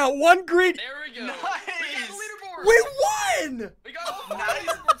green out. One green. There we go. Nice. We got the leaderboard. We won. We got all Nice,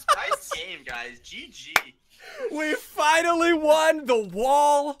 leaderboards. nice game, guys. GG. We finally won. The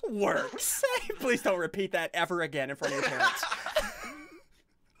wall works. Please don't repeat that ever again in front of your parents.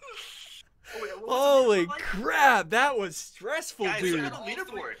 Oh, wait, what was the Holy leaderboard like? crap, that was stressful, Guys, dude. look at the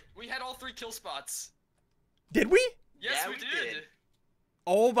leaderboard. We had all three kill spots. Did we? Yes, Yeah, we we did. did.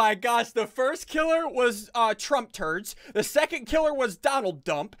 Oh my gosh, the first killer was Trump Turds, the second killer was Donald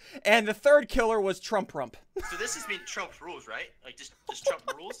Dump, and the third killer was Trump Rump. So this has been Trump's rules, right? Like just Trump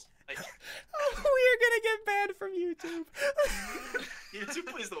rules. Like, We are gonna get banned from YouTube. YouTube,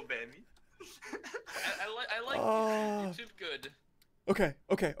 please don't ban me. I like Oh. YouTube good. Okay.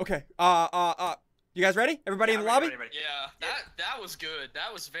 You guys ready? Everybody in the Yeah, lobby? ready. Yeah, that was good.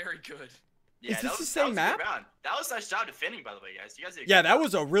 That was very good. Yeah, Is this that the was, same that was a map? good round. That was a nice job defending, by the way, guys. You guys did a Yeah, good that job.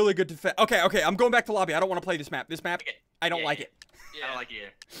 was a really good defense. Okay, okay, I'm going back to lobby. I don't want to play this map. This map, Okay. I don't Yeah, like yeah. it. Yeah. I don't like it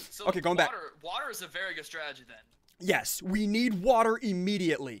either. So Okay, going back. Water is a very good strategy then. Yes, we need water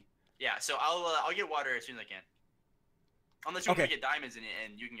immediately. Yeah, so I'll get water as soon as I can. Unless you want me to get diamonds in it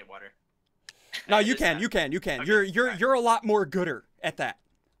and you can get water. No, you This can, map. you can, you can. Okay, You're alright. you're a lot more gooder at that.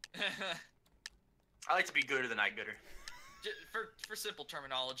 I like to be gooder than not gooder. For simple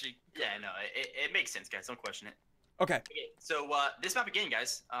terminology. Yeah, no, it makes sense, guys. Don't question it. Okay. Okay, so this map again,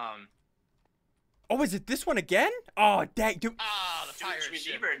 guys. Oh, is it this one again? Oh, dang, dude. Ah, the pirate should we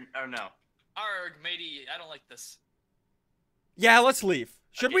ship. leave or no? Arg, matey, I don't like this. Yeah, let's leave.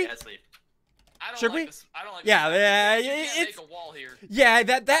 Should Okay, we? Let's leave. I don't Should like we? this. I don't like Yeah, this. yeah, You can't it's make a wall here. yeah.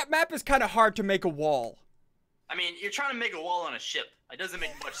 That map is kind of hard to make a wall. I mean, you're trying to make a wall on a ship. It doesn't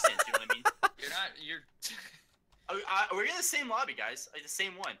make much sense. You know what I mean? You're We're in the same lobby, guys. Like the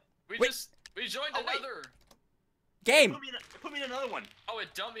same one. we Wait. joined Oh, wait. another. Game. Put me in another one. Oh, it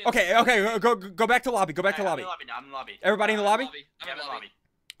dumped me. Okay, okay. Go back to lobby. Go back to Alright, lobby. I'm in the lobby. Everybody in the lobby? I'm Yeah, in the lobby.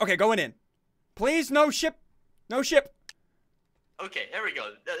 Okay, going in. Please, no ship. No ship. Okay, there we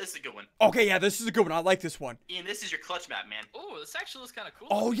go. This is a good one. Okay, yeah, this is a good one. I like this one. Ian, this is your clutch map, man. Oh, this actually looks kind of cool.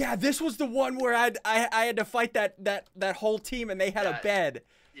 Oh yeah, this was the one where I had to fight that whole team and they had a bed.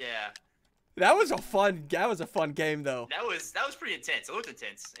 Yeah. That was a fun game though. That was pretty intense. It looked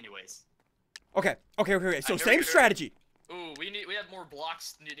intense, anyways. Okay. So Alright, here same we go. strategy. Ooh, we have more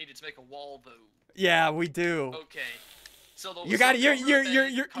blocks needed to make a wall though. Yeah, we do. Okay. So the You got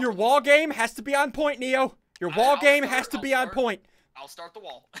your wall game has to be on point, Neo. Your wall game has to be on point. I'll start the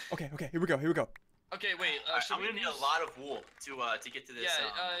wall. Okay, here we go. Okay, wait. I'm gonna need a lot of wool to get to this.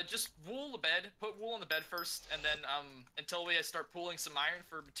 Yeah, just wool the bed. Put wool on the bed first, and then until we start pooling some iron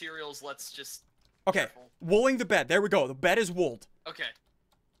for materials, let's just. Okay, wooling the bed. There we go. The bed is wooled. Okay.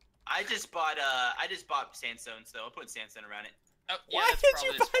 I just bought sandstone, so I'll put sandstone around it. Oh, yeah, Why that's did probably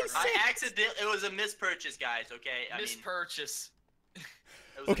you the buy smarter idea. It was a mispurchase, guys. Okay. I mean, Mispurchase. it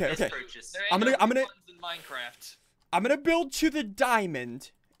was Okay. a mispurchase. There I'm ain't gonna- no refunds in Minecraft. I'm gonna build to the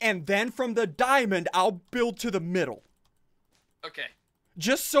diamond, and then from the diamond, I'll build to the middle. Okay.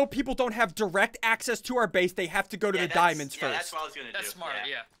 Just so people don't have direct access to our base, they have to go to the diamonds Yeah, first. that's what I was gonna do. That's smart.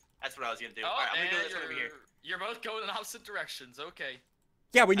 Yeah. That's what I was gonna do. Oh, Alright, I'm gonna go and this one over here. you're both going in opposite directions. Okay.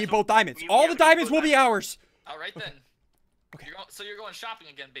 Yeah, we need both diamonds. we All the need diamonds both will be ours. All right then. Okay. So you're going shopping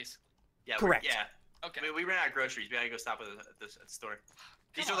again, basically. Yeah. Correct. Yeah. Okay. We ran out of groceries. We gotta go stop at the store.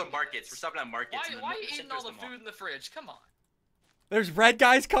 These Come are the on, markets. We're stopping at markets. Why are you eating all the food in the fridge? Come on. There's red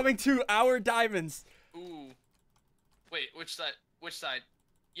guys coming to our diamonds. Ooh. Wait, which side? Which side?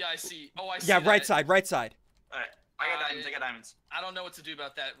 Yeah, I see. Oh, I see. Yeah, that. right side. Alright. I got diamonds. I don't know what to do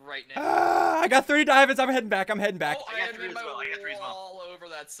about that right now. I got 3 diamonds. I'm heading back. Oh, I I got had three made as my well, I got three as well. wall over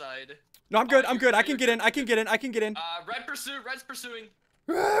that side. No, I'm good. Oh, I'm good. I you're can good. get in. I can get in. I can get in. Red pursuit. Red's pursuing.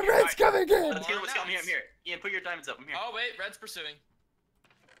 Red's coming in. Let's go. I'm here. I'm here. Ian, put your diamonds up. I'm here. Oh wait, Red's pursuing.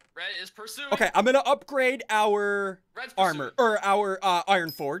 Red is pursuing. Okay, I'm gonna upgrade our Red's armor pursuing. or our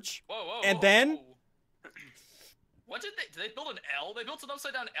iron forge. Whoa. and then- What did they build an L? They built an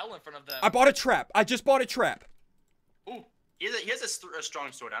upside down L in front of them. I bought a trap. I just bought a trap. Ooh. He has a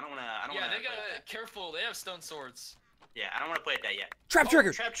strong sword. I don't wanna. Yeah, they play gotta with that. careful. They have stone swords. Yeah, I don't wanna play with that yet. Trap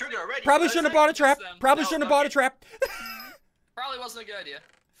trigger. Trap trigger already. Probably What is shouldn't have that? bought a trap. them. Probably No, shouldn't have no, bought a okay. trap. Probably wasn't a good idea.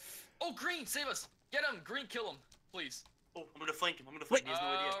 Oh, green, save us. Get him. Green, kill him, please. Oh, I'm gonna flank him. He has no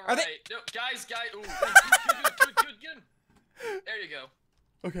idea. Are they- No, guys. Ooh, good, get him. There you go.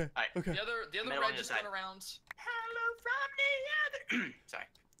 Okay. Alright. Okay. The other Metal on red the just side. went around. Hello from the other. Sorry.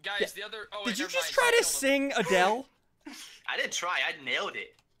 Guys, Yeah. the other. Oh, Did wait, you never just mind, try I to killed him. sing Adele? I didn't try. I nailed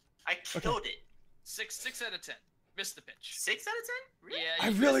it. I killed it. 6 out of 10. Missed the pitch. 6 out of 10? Really? Yeah, I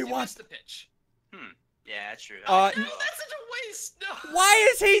you really missed, want- You missed the pitch. Yeah, that's true. No, Uh, that's such a waste. No. Why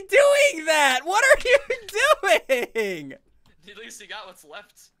is he doing that? What are you doing? At least he got what's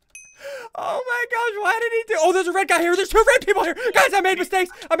left. Oh my gosh, why did he do? Oh, there's a red guy here. There's 2 red people here. Guys, I made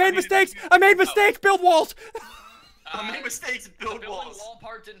mistakes. I made mistakes. Build walls. I made mistakes. The Build building walls. wall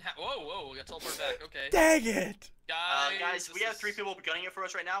part didn't have. Whoa, we got teleported back. Okay. Dang it. Guys, we this have is- 3 people gunning it for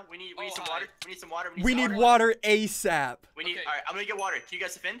us right now. We need some hi. water. We need some water. We need water ASAP. We need. Okay. All right, I'm gonna get water. Can you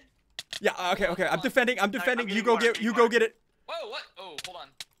guys defend? Yeah, okay. I'm defending. I'm You getting go water, get I'm you getting go water. get it. Whoa, what? Oh, hold on.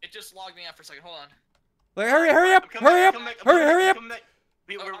 It just logged me out for a second. Hold on. Like, hurry up. I'm coming back, Hurry up. I'm coming back.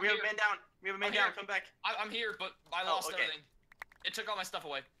 We Oh, have I'm a here. man down. We have a man I'm down. here. Come back. I'm here, but I Oh, lost okay. everything. It took all my stuff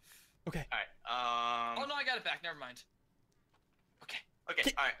away. Okay. All right. Oh no, I got it back. Never mind. Okay.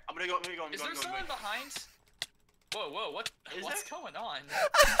 Okay. All right. I'm gonna go. Is there someone behind? Whoa, what's going on?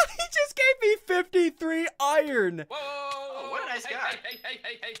 He just gave me 53 iron. Whoa, what a nice guy.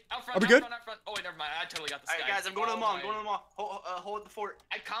 Hey, out front, Are we good? out front. Oh, wait, never mind, I totally got this guy. Alright, guys, I'm going to the mall, Hold the fort.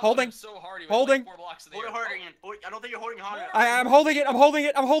 I comboed Holding. him so hard, he went Holding. like 4 blocks in the Hold air. it harder, Ian. I don't think you're holding it harder. I'm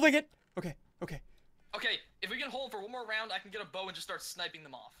holding it. Okay. Okay, if we can hold for one more round, I can get a bow and just start sniping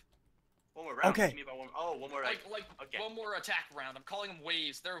them off. One more round. Okay. Give me about one. Oh, one more. Like okay. one more attack round. I'm calling them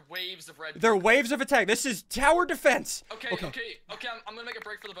waves. They're waves of red. They're waves of attack. This is tower defense. Okay. I'm gonna make a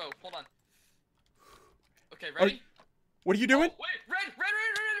break for the bow. Hold on. Okay, Are- ready? What are you doing? Oh, wait,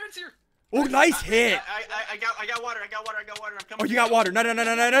 red's here. Oh, nice hit. I got water. I'm coming. Oh, you got water.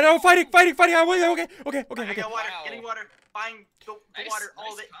 No. Fighting. Okay. I got water. Wow. Getting water. Buying the Nice- water.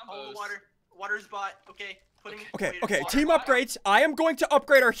 All of nice it. All combos. the water. Water's bought. Okay. Okay. water. Team upgrades. I am going to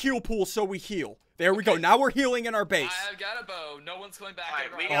upgrade our heal pool so we heal. There we go. Now we're healing in our base. I've got a bow. No one's coming back. Alright,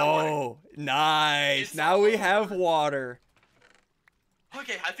 ever. we got water. Oh, nice. It's Now we all have over. water.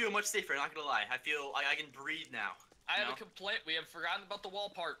 Okay, I feel much safer. Not gonna lie. I feel I can breathe now. I have No? a complaint. We have forgotten about the wall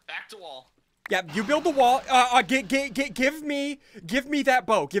part. Back to wall. Yeah, you build the wall. Give me that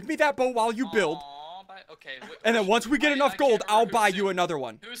bow. Give me that bow while you build. Okay. And then once we get enough gold, I'll buy you another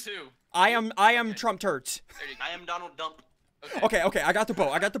one. Who's who? I am Trump Turds. There you go. I am Donald Dump. Okay, I got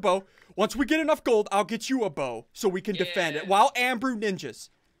the bow. Once we get enough gold, I'll get you a bow so we can defend it Yeah. while Ambrew ninjas.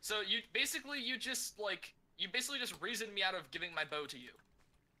 So you basically just reasoned me out of giving my bow to you.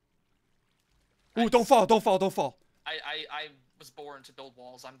 Ooh, don't fall. I was born to build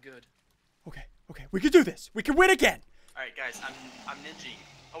walls. I'm good. Okay, we can do this. We can win again. All right, guys. I'm ninjing.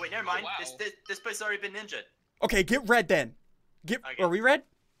 Oh wait, never mind. wow. This place has already been ninja'd. Okay, get red then. Okay. Are we red?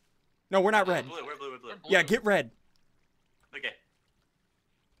 No, we're not red. We're blue. Yeah, get red. Okay.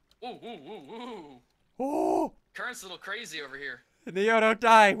 Ooh. Oh, Current's a little crazy over here. Neo, don't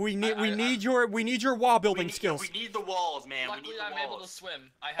die. We need your wall building skills. We need the walls, man. Luckily, we need the I'm able to walls.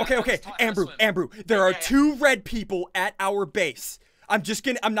 swim. I was Okay, taught how to swim. Ambrew. There are Yeah. 2 red people at our base. I'm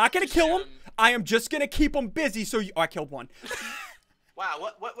not gonna kill them. Shoot 'em. I am just gonna keep them busy. So I killed one.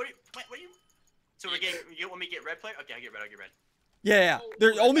 Wow. What are you? So you want me to get red player? Okay, I'll get red. Yeah. Oh,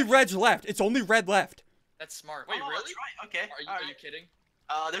 There's red only left. reds left. It's only red left. That's smart. Wait, Oh, really? That's right. Okay. Are you kidding?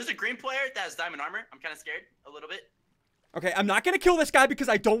 There's a green player that has diamond armor. I'm kind of scared a little bit. Okay, I'm not gonna kill this guy because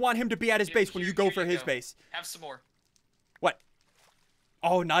I don't want him to be at his base when you go for his go. base. Have some more. What?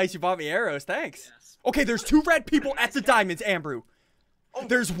 Oh, nice. You bought me arrows. Thanks. Yes. Okay, there's 2 red people at the diamonds, Ambrew. Oh,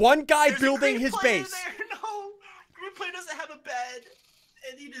 There's one guy there's a building green his player base. There. No, green player doesn't have a bed,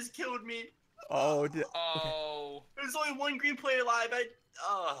 and he just killed me. Oh, Oh. There's only one green player alive.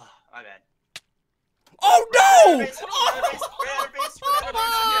 Oh, my bad. oh no! Red base.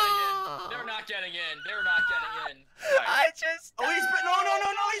 Oh, they're not getting in. They're not getting in. I just. Oh, no!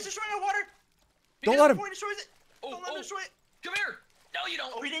 He's destroying our water. Don't let him. Before he destroys it. Oh, Don't let him destroy it. Come here. No, you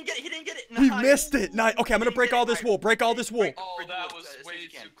don't. Oh, he didn't get it. He Nice. missed it. Nice. Okay, I'm gonna He break didn't all get this it. wool. Break all this wool. Oh, Break the that wool was as soon as way you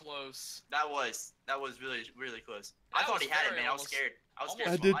can. too close. That was really close. I That thought was he had it, very man. I was almost- scared. I was scared.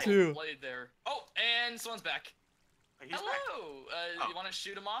 I Almost did for my too. life. Blade there. Oh, and someone's back. Oh, he's back. Hello. Oh. You want to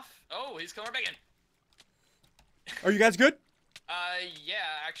shoot him off? Oh, he's coming back in. Are you guys good? Yeah,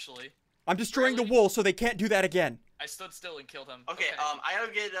 actually. I'm destroying the Really? wool so they can't do that again. I stood still and killed him. Okay, I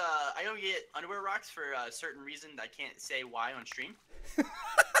don't get underwear rocks for a certain reason that I can't say why on stream. All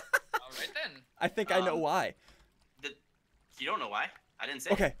right then. I think I know why. You don't know why? I didn't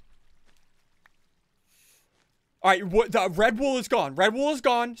say. Okay. All right. The red wool is gone. Red wool is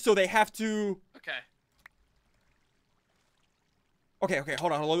gone. So they have to. Okay. Okay.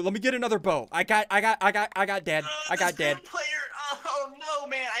 Hold on. Let me get another bow. I got dead. I got This dead. green player. Oh no,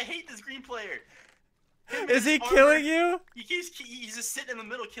 man! I hate this green player. Him and Is his he armor. killing you? He's just sitting in the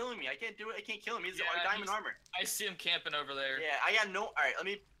middle killing me. I can't do it. I can't kill him. He's Yeah, diamond he's- armor. I see him camping over there. Yeah, I got no. All right, let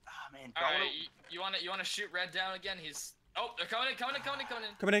me. Oh man. All right. You wanna shoot red down again? He's. Oh, they're coming in. Coming in.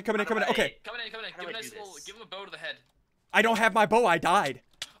 Coming in. Okay. How do Coming in. I Give him a nice do little. this? Give him a bow to the head. I don't have my bow. I died.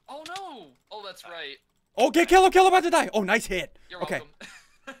 Oh no. Oh, that's right. Okay, kill him. About to die. Oh, nice hit. You're Okay. welcome.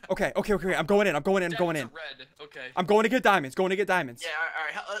 Okay. I'm going in. I'm going in. Red. Okay. I'm going to get diamonds. Yeah.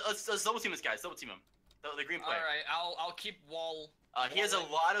 All right. Let's double team this guy. Let's double team him. The green All player. right. I'll keep wall. He has a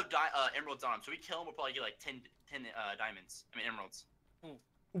walling. lot of emeralds on him, so we kill him. We'll probably get like 10 diamonds. I mean emeralds.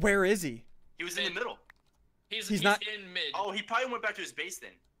 Where is he? He was in the middle. He's not- in mid. Oh, he probably went back to his base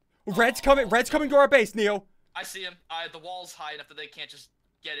then. Red's coming. Red's coming to our base, Neo. I see him. The wall's high enough that they can't just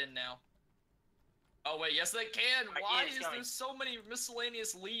get in now. Oh wait, yes they can. Alright, Why Ian's is coming. there so many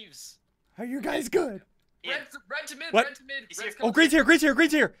miscellaneous leaves? Are you guys good? Ian, Red to mid. What? Red to mid. He's Red's here. Oh, coming.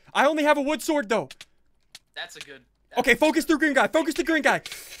 Green's here. I only have a wood sword though. That's a good. Okay, focus through green guy. Focus the green guy.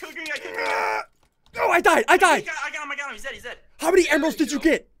 kill green guy. Oh, I died. I died. I got him. He's dead. He's dead. How many There emeralds you did you go.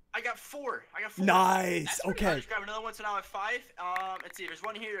 get? I got 4. Nice. That's pretty I'll Okay. just grab another one, so now I have 5. Let's see. There's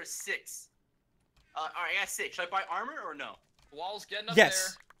one here. There's 6. All right, I got 6. Should I buy armor or no? The wall's getting up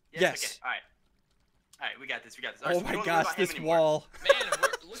Yes. Yes. Yes. Okay. All right. All right, we got this. All right, Oh so we my don't worry gosh, about him this anymore. wall. there. Man,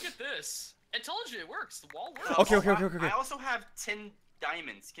 look at this. I told you it works. The wall works. Okay. I also have 10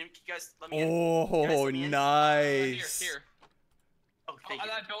 diamonds. Can you guys let me in? Oh, let me in? nice. Here. Oh, thank And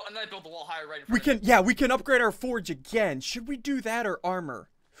you. then I build the wall higher right in We front of can, we can upgrade our forge again. Should we do that or armor?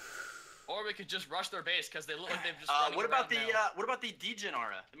 you. Or we could just rush their base because they look like they've just running What about the around now. what about the degen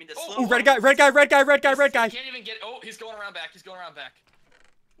aura? I mean the Oh, slow. Ooh, red guy. He can't even get. Oh, he's going around back.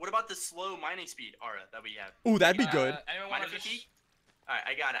 What about the slow mining speed aura that we have? Ooh, that'd be good. Anyone want Minus to 50? All right,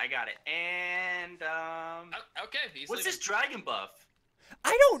 I got it. And Okay. He's what's leaving. this dragon buff?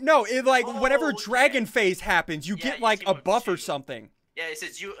 I don't know. It like whenever Oh, dragon okay. phase happens, you Yeah, get your like team a will have buff or 2. something. Yeah, it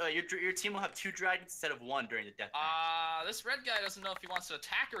says your team will have 2 dragons instead of 1 during the death. This red guy doesn't know if he wants to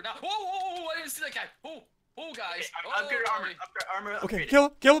attack or not. Whoa! I didn't see that guy. Oh, guys. Okay, upgrade armor. Upgrade armor. Okay,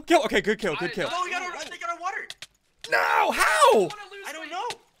 upgraded. kill. Okay, good kill. I- Oh, they got our water. No, how? I don't know.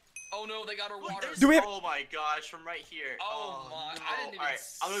 Oh no, they got our Look, water. there's- Do we have- Oh my gosh, from right here. Oh my! no. I didn't even All right,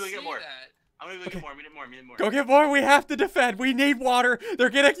 I'm gonna go see get more. that. I'm gonna go Okay. get more. We need more. Go get more. We have to defend. We need water. They're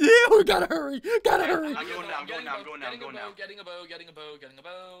getting. Yeah, we gotta hurry. Gotta hurry. I'm going now. Getting a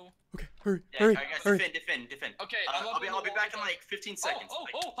bow. Okay, hurry, Yeah, hurry, I guys, hurry. defend. Okay, I'll be back in like 15 seconds.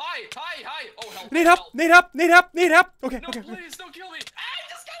 Hi! Oh, help! Need help. Okay, No, okay. please don't kill me! I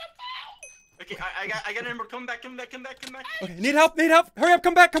just got a bow! Okay, I got an ember. Come back. Okay, need help. Hurry up.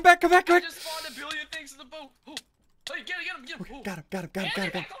 Come back. I just spawned a billion things in the boat. Oh, hey, get him! Okay, Oh. got him. And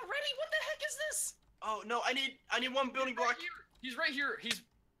they're back already? What the heck is this? Oh no, I need 1 building block. He's right here. He's.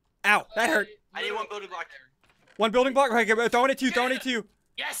 Ow, that hurt. I need 1 building block. 1 building block. Okay, throwing it to you.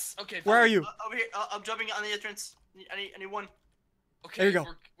 Yes. Okay. Where are fine. you? Over here. I'm jumping on the entrance. I need 1. Okay, There you go.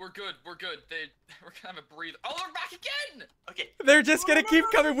 We're good. We're good. We're gonna have a breather. Oh, they're back again! Okay. They're just gonna No. keep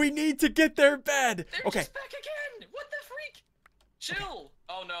coming. We need to get their bed. They're Okay. just back again! What the freak? Chill!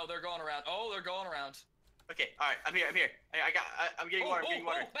 Oh no, they're going around. Okay. All right. I'm here. I'm getting water. I'm getting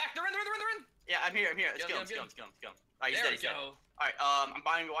water. Back! They're in! Yeah, I'm here. Let's Get go. him, get him. All right, There we he's dead. go. All right. I'm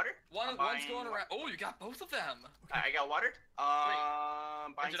buying water. One's buying going water. around. Oh, you got both of them. I got water.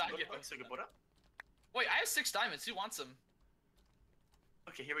 Buying did some I get both so of them? good water. Wait, I have 6 diamonds. Who wants them?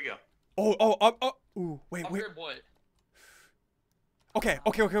 Okay, here we go. Oh. Ooh, wait. Upgrade what? Okay.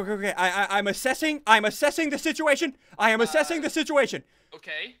 I'm assessing the situation. Assessing the situation.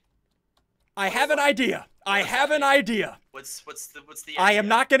 Okay. I have an idea. What's the? I am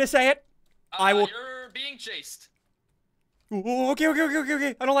not gonna say it. I will. You're being chased. Ooh, okay.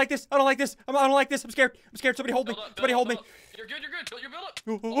 I don't like this. I don't like this. I'm scared. Somebody hold me. Somebody hold me. You're good. Build your build up.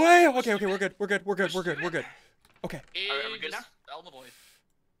 Ooh, Oh, wait, push okay, him we're in. good. Okay. Are we good now? Fell in the void.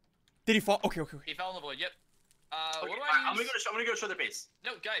 Did he fall? Okay. He fell in the void. Yep. Okay, What do alright, I I'm use? gonna go show their base.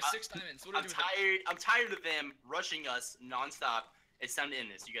 No, guys, 6 diamonds. What do I I'm do with them? tired. I'm tired of them rushing us nonstop. It's time to end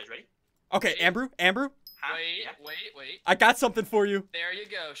this. You guys ready? Okay, Ambrew. Huh? Wait, Yeah. wait. I got something for you. There you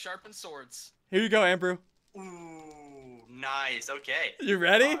go. Sharpen swords. Here you go, Ambrew. Ooh, nice. Okay. You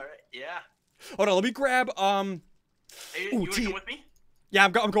ready? All right. Yeah. Hold on. Let me grab. Hey, Ooh, you wanna come with me? Yeah,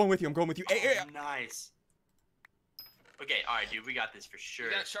 I'm going with you. Hey, Oh, nice. Okay. All right, dude. We got this for sure.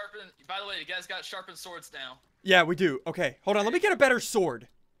 You got sharpen. By the way, you guys got sharpened swords now. Yeah, we do. Okay, hold on. Let me get a better sword.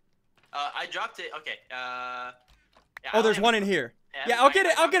 I dropped it. Okay. Yeah, Oh, there's one in here. Yeah, I'll get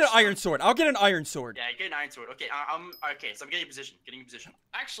it. I'll get an iron sword. Yeah, get an iron sword. Okay. Okay. So I'm getting in position.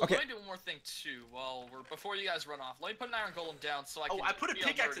 Actually, Okay. let me do one more thing too. Before you guys run off, let me put an iron golem down so I can. Oh, I put a be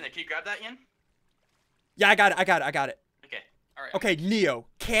pickaxe in alerted. there. Can you grab that, Ian? Yeah, I got it. Okay. All right. Okay, Neo,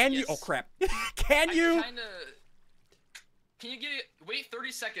 can you? Yes. Oh crap. Can you? Can you wait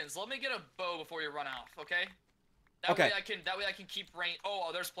 30 seconds? Let me get a bow before you run off, okay? Okay. That way I can keep rain. Oh,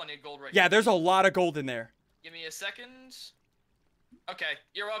 there's plenty of gold right Yeah, here. there's a lot of gold in there. Give me a second. Okay,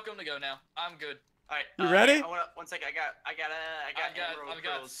 you're welcome to go now. I'm good. All right. You ready? One second. I got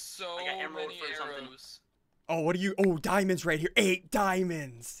so I got emerald many for something. arrows. Oh, what do you? Oh, diamonds right here. 8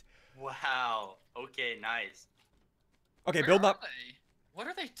 diamonds. Wow. Okay. Nice. Okay, Where build are up. they? What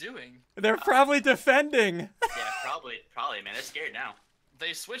are they doing? They're probably defending. Yeah. Probably, man. They're scared now.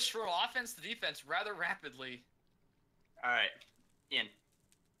 They switched from offense to defense rather rapidly. All right. Ian.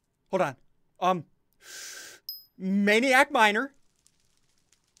 Hold on. Maniac Miner.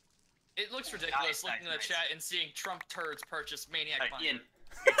 It looks ridiculous Nice, looking in the nice. chat and seeing Trump turds purchase Maniac All right,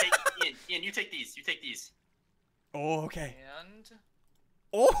 Miner. Ian, you take these. Oh, okay. And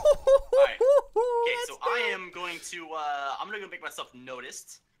Oh. Okay, so that's I bad. am going to I'm gonna go make myself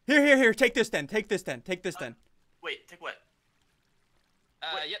noticed. Here. Take this then. Take this then. Wait, take what?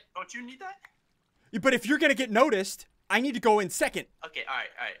 Yep. Don't you need that? But if you're gonna get noticed, I need to go in second. Okay, all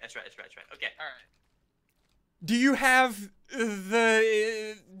right. That's right. Okay. All right. Do you have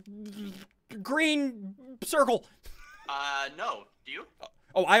the green circle? No. Do you?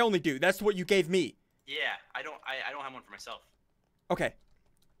 Oh, I only do. That's what you gave me. Yeah, I don't have one for myself. Okay.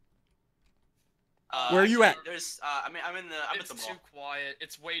 Where are you at? There's. I'm at the It's mall. too quiet.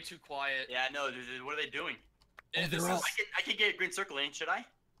 It's way too quiet. Yeah, I know. What are they doing? This they're is, up. I can get a green circle, Ian. Should I?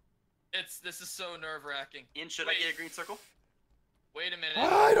 this is so nerve-wracking. Ian, should I get a green circle? Wait a minute.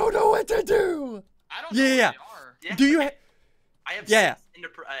 I don't know what to do. I don't know Yeah. what they are. Yeah. Do you? I have. Yeah. 6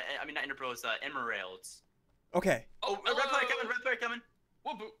 not Interpros. Emeralds. Okay. Oh, red player coming.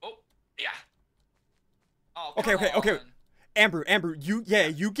 Whoop, whoop. Oh, yeah. Oh, Okay. come on. Ambrew, you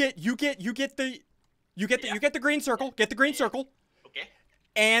get the green circle. Get the green circle, Okay.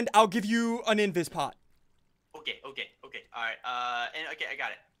 and I'll give you an invis pot. Okay. All right. Okay, I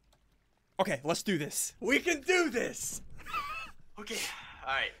got it. Okay, let's do this. We can do this. Okay.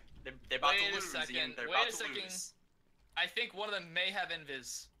 All right. They're about Wait to a lose. second, Ian. They're wait about a to second. lose. I think one of them may have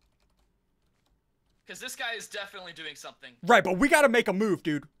invis. Because this guy is definitely doing something. Right, but we gotta make a move,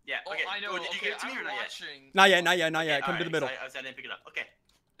 dude. Yeah. Oh, Okay. I know. Oh, did you Okay, give it to me I'm or not yet? watching. Not yet. Okay, Come to the middle. So I didn't pick it up. Okay.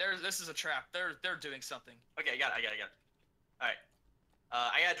 This is a trap. They're doing something. Okay, I got it. All right.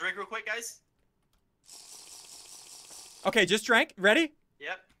 I got a drink real quick, guys. Okay, just drank. Ready?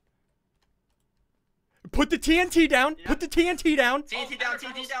 Yep. Put the TNT down. Yeah. Put the TNT down. TNT down.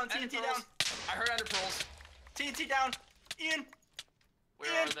 TNT down. I heard under pearls. TNT down. Ian. Where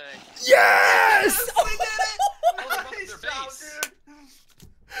Ian. are they? Yes! We did it! Oh, they're up at Nice their job, base. dude.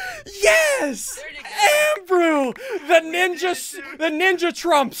 Yes! There you go. Ambrew, the ninja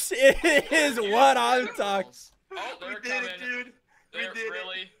trumps is what I'm talking. Oh, We they're did coming. it, dude. We They're did it.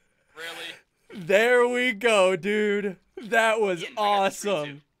 really. There we go, dude. That was Ian, I got this for you,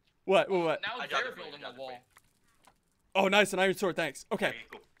 awesome. What? Now I dropped they're it for you, building I a dropped it for wall. you. Oh, nice, an iron sword. Thanks. Okay. Okay,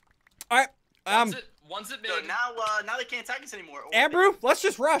 cool. All right. One's at mid. So now they can't attack us anymore. Ambrew, let's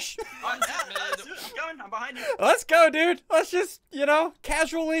just rush. One's at mid. I'm coming. I'm behind you. Let's go, dude. Let's just,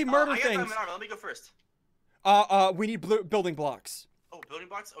 casually murder I got things. diamond armor. Let me go first. We need building blocks. Oh, building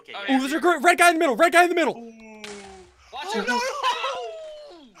blocks. Okay. Oh, yeah. Ooh, there's a great red guy in the middle. Red guy in the middle. Ooh. Watch Oh, it. no.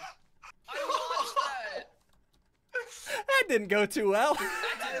 I watched that. That didn't go too well.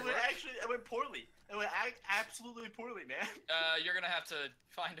 It went poorly. It went absolutely poorly, man. You're gonna have to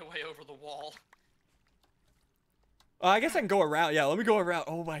find a way over the wall. I guess I can go around. Yeah, let me go around.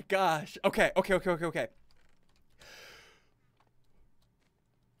 Oh my gosh. Okay. Yeah,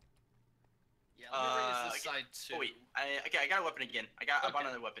 let me raise this side too. Oh wait. I got a weapon again. I bought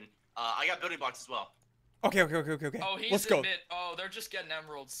another weapon. I got building blocks as well. Okay. Oh, he's Let's go. in mid. Oh, they're just getting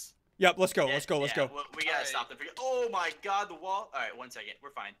emeralds. Yep, let's go. Yeah, Let's go. We gotta Alright. stop them. Oh my God, the wall. All right, 1 second. We're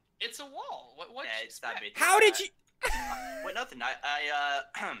fine. It's a wall. What? Yeah, it's not big. How did you? Wait, nothing.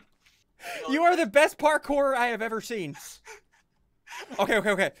 You are the best parkour I have ever seen. Okay.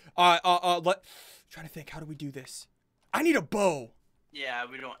 Trying to think. How do we do this? I need a bow. Yeah,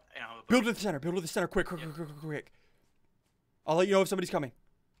 we don't. Build to the center. Build to the center. Quick. I'll let you know if somebody's coming.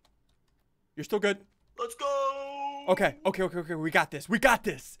 You're still good. Let's go. Okay. We got this.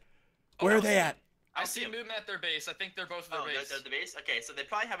 Where are they at? I see movement at their base. I think they're both at their base. They're at the base. Okay, so they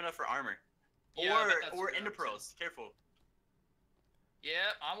probably have enough for armor. Yeah, I bet that's or what they're ender up to. pearls. Careful.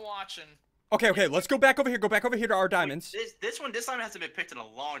 Yeah, I'm watching. Okay. Let's go back over here. Go back over here to our diamonds. This time hasn't been picked in a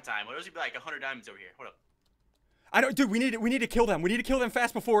long time. There's gonna be like 100 diamonds over here. Hold up. I don't, dude. We need to kill them. We need to kill them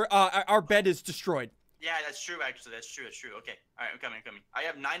fast before our bed is destroyed. Yeah, that's true. Actually, that's true. Okay. All right, I'm coming. I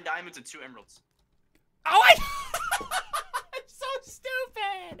have 9 diamonds and 2 emeralds. Oh, I'm so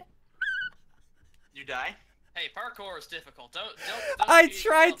stupid. You die? Hey, parkour is difficult. Don't I be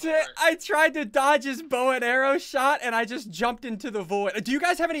tried to dodge his bow and arrow shot, and I just jumped into the void. Do you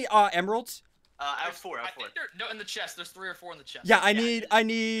guys have any emeralds? I have 4. I think no, in the chest. There's 3 or 4 in the chest. Yeah, I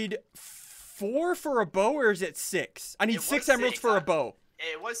need 4 for a bow, or is it 6? I need It 6 was emeralds 6, for a bow.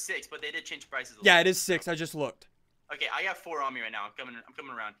 It was 6, but they did change prices a little. Yeah, it is 6. I just looked. Okay, I got 4 on me right now. I'm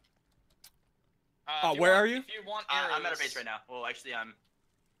coming around. Where are you? If you want arrows, I'm at our base right now. Well, actually, now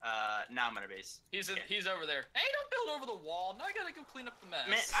I'm at our base. He's over there. Hey, don't build over the wall. Now I gotta go clean up the mess.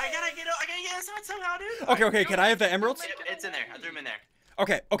 Man, I gotta get inside somehow, dude. Okay. Can I have the emeralds? Yep, it's in there. I threw them in there.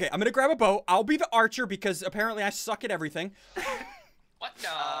 Okay. I'm gonna grab a bow. I'll be the archer because apparently I suck at everything. What?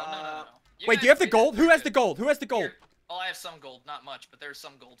 No. Wait, do you have the gold? Who has the gold? Here. Oh, I have some gold. Not much, but there's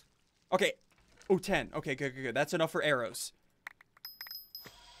some gold. Okay. Oh, 10. Okay, good. That's enough for arrows.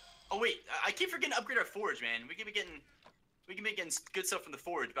 Oh wait, I keep forgetting to upgrade our forge, man. We we can make good stuff from the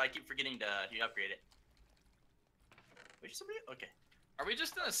forge, but I keep forgetting to upgrade it. Wait, somebody? Okay. Are we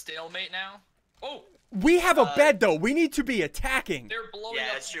just in a stalemate now? Oh. We have a bed though. We need to be attacking. They're blowing Yeah,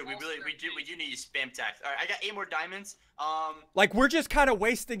 up. that's true. We do need to spam tax. All right, I got 8 more diamonds. Like we're just kind of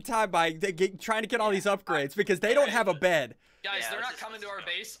wasting time by trying to get all these upgrades because they don't have a bed. Guys, Yeah, they're not let's coming to our go.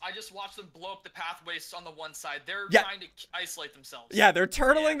 base. I just watched them blow up the pathways on the one side. They're Yeah. trying to isolate themselves. Yeah, they're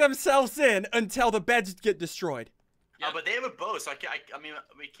turtling themselves in until the beds get destroyed. Yeah. But they have a bow, so I mean,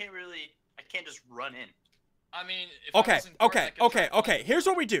 we can't really. I can't just run in. I mean, if I Okay, wasn't bored, I could try- okay. Here's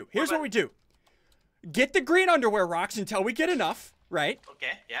what we do. Get the green underwear rocks until we get enough, right?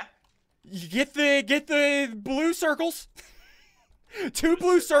 Okay. Yeah. You get the blue circles. 2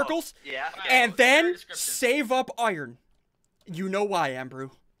 blue circles. Yeah. Wow. And very then descriptive. save up iron. You know why,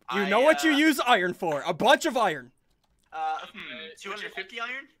 Ambrew. You I, know what you use iron for. A bunch of iron. 250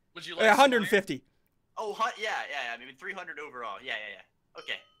 iron. Would you like some iron? 150. Oh, yeah. I mean 300 overall. Yeah.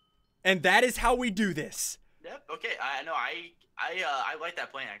 Okay. And that is how we do this. Yep. Okay. I know. I like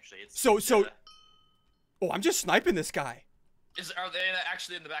that plan actually. It's So oh, I'm just sniping this guy. Are they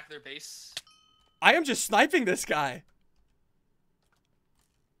actually in the back of their base? I am just sniping this guy.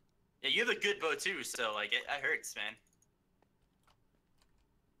 yeah, you have a good bow too, so like it hurts, man.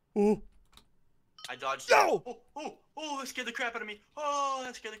 Oh, I dodged. No! Oh, that scared the crap out of me. Oh,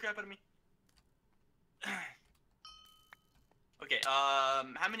 that scared the crap out of me. Okay, how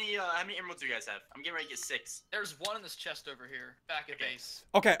many emeralds do you guys have? I'm getting ready to get 6. There's one in this chest over here, back at base.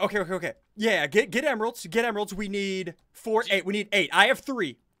 okay. Yeah, get emeralds. Get emeralds. We need 4, 8. We need 8. I have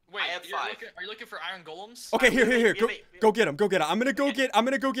 3. Wait, I have you're 5. are you looking for iron golems? Okay, here. wait, Go, wait. go get them. Go get them. I'm gonna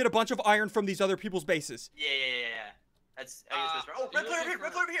go get a bunch of iron from these other people's bases. Yeah. That's. I guess that's right. Oh, you're red player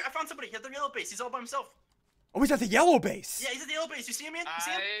looking over here. I found somebody. He has the yellow base. He's all by himself. Oh, he's at the yellow base. Yeah, he's at the yellow base. You see him, man? You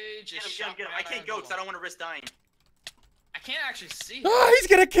see him? I just shot Get him. my I can't iron go because I golem. don't want to risk dying. I can't actually see. Oh, he's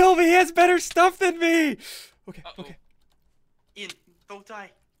gonna kill me. He has better stuff than me. Okay. Uh-oh. Okay. Ian, don't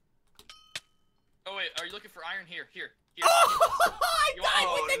die. Oh wait, are you looking for iron? Here. Oh, I You want- died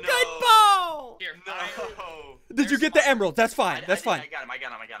Oh, with the no. good bow. Here. No. Iron. Did you There's get the some iron. emerald? That's fine. That's fine. I got him. All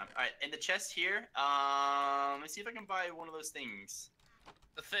right, in the chest here. Let's see if I can buy one of those things.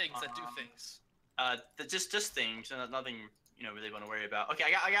 The things that do Um, things. Just things. Nothing, really want to worry about. Okay,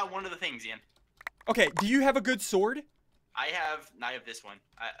 I got one of the things, Ian. Okay. Do you have a good sword? I have this one.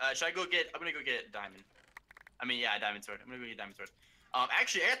 Should I go get? I'm gonna go get a diamond. I mean, yeah, a diamond sword. I'm gonna go get a diamond sword.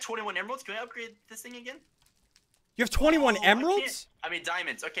 Actually, I got 21 emeralds. Can I upgrade this thing again? You have 21 Oh, emeralds? I mean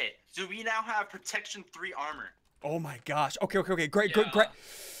diamonds. Okay, so we now have protection 3 armor. Oh my gosh. Okay. Great. Yeah.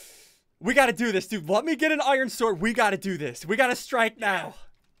 We gotta do this, dude. Let me get an iron sword. We gotta do this. We gotta strike now.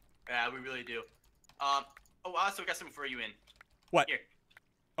 Yeah, we really do. Oh, I also got something for you, in. What? Here.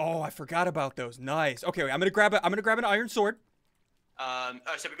 Oh, I forgot about those. Nice. Okay, wait, I'm gonna grab an iron sword.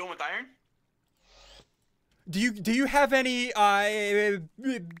 So we're going with iron. Do you have any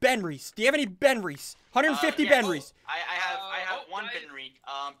Benrys? Do you have any Benrys? 150 Yes. Benrys. I have one I- Benry.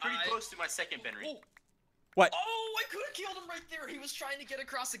 Pretty close to my second Benry. Oh. What? Oh, I could have killed him right there. He was trying to get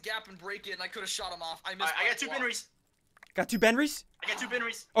across the gap and break in. I could have shot him off. I missed. I by got 2 a block. Benrys. Got 2 Benrys? I got 2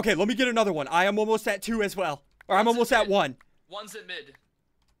 Benrys. Okay, let me get another one. I am almost at 2 as well. Or I'm One's almost at at mid. 1. One's at mid.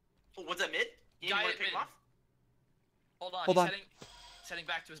 Oh, what's that mid? You Guy want at to pick him mid. off? Hold on. Hold he's on. heading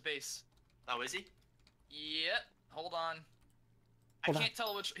back to his base. Oh, is he? Yep. Hold on. Hold I on. can't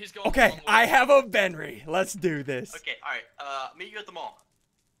tell which he's going. Okay, the wrong way. I have a Benry. Let's do this. Okay, alright. Meet you at the mall.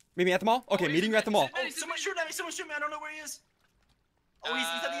 Meet me at the mall? Okay, he's meeting in you at the mid, mall. he's in Oh, mid. someone's shooting at me. Someone's shooting at me. I don't know where he is. Oh, he's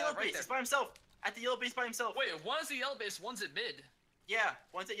at the yellow right base. there. He's by himself. At the yellow base by himself. Wait, one's the yellow base, one's at mid. Yeah,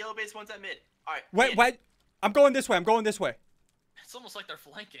 one's at yellow base, one's at mid. Alright. Wait. I'm going this way. It's almost like they're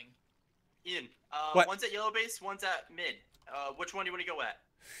flanking. Ian, What? one's at yellow base, one's at mid. Which one do you want to go at?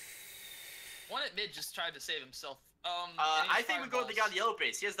 One at mid just tried to save himself. I think we go with the guy at the yellow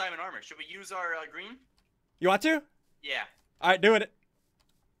base. He has diamond armor. Should we use our green? You want to? Yeah. All right, doing it.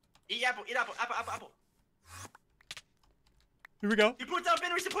 Eat apple, apple. Here we go. He put down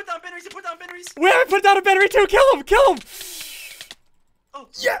Benrys, We haven't put down a Benry too. Kill him. Oh.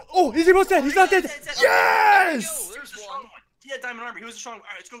 Yeah. Oh, he's almost dead. He's not dead. Yo, Yes. there's The one. strong one. He had diamond armor. He was a strong one.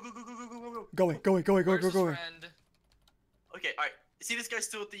 Alright, let's go. Going. Where's his friend? Okay, alright. See this guy's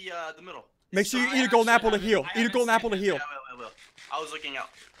still at the middle. Make sure you I eat a golden actually apple to haven't- heal. I Eat a haven't golden seen apple to him. heal. Yeah, I will. I was looking out.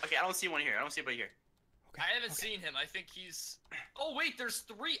 Okay, I don't see one here. I don't see anybody here. Okay. I haven't seen him. I think he's. Oh wait, there's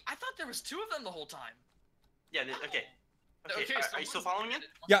 3. I thought there was 2 of them the whole time. Yeah, okay. Okay, so are you still one's following it? mid,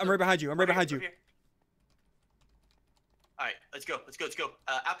 Yeah, one's I'm right behind you. I'm right behind you. Alright, let's go.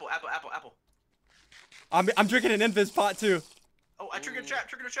 Apple. I'm drinking an invis pot too. Oh, I triggered a trap.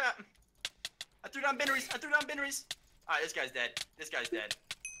 I threw down Benrys. Alright, this guy's dead. This guy's dead.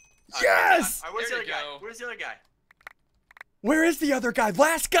 Yes! Alright, where's the There other you guy? go. Where's the other guy? Where is the other guy?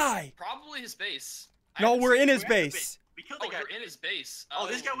 Last guy! Probably his base. I No, haven't we're seen in him. his We're at the base. We killed Oh, the guy. you're in his base. Oh,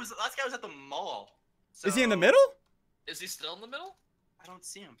 last guy was at the mall. So, Is he in the middle? Is he still in the middle? I don't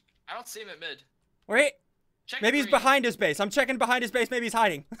see him. I don't see him at mid. Wait. Check Maybe he's green. behind his base. I'm checking behind his base. Maybe he's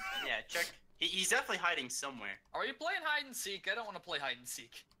hiding. Yeah, check. He's definitely hiding somewhere. Are you playing hide and seek? I don't want to play hide and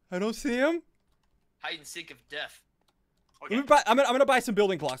seek. I don't see him. Hide and seek of death. Okay. I'm gonna buy some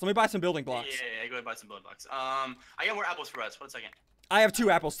building blocks. Let me buy some building blocks. Yeah, go ahead and buy some building blocks. I got more apples for us. 1 second. I have 2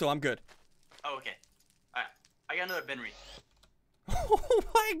 apples still. I'm good. Oh, okay. Alright. I got another Benry. Oh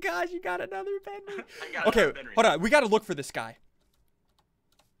my gosh, you got another Benry. I got Okay, another Benry. hold on. We gotta look for this guy.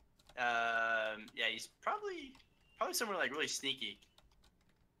 Yeah, he's probably somewhere like really sneaky.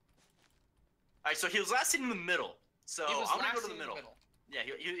 Alright, so he was last seen in the middle. So He was I'm gonna last go to the in middle. the middle. Yeah,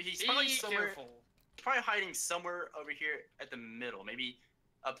 he's Be probably somewhere. careful. He's probably hiding somewhere over here at the middle. Maybe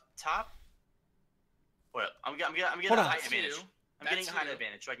up top. What? I'm getting Hold a on. height That's advantage. you. I'm getting a That's height you.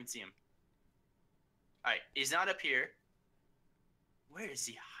 advantage so I can see him. Alright, he's not up here. Where is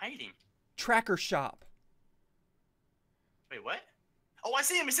he hiding? Tracker shop. Wait, what? Oh, I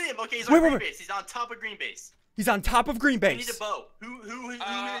see him. I see him. Okay, he's Wait, on wait, green wait. base. He's on top of green base. He's on top of green We need base. a bow. Who Okay,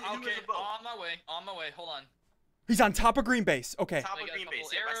 has a bow? on my way. On my way. Hold on. He's on top of green base. Okay. Top I of got a green couple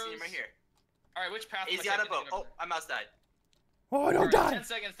base. Yep, I see him arrows. right here. All right, which path? am He's I got a taking bow. to get Oh, over there? my mouse died. Oh, All don't right, die. 10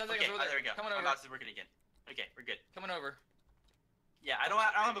 seconds. 10 Okay, seconds over there we go. Coming My over. mouse is working again. Okay, we're good. Coming over. Yeah, I don't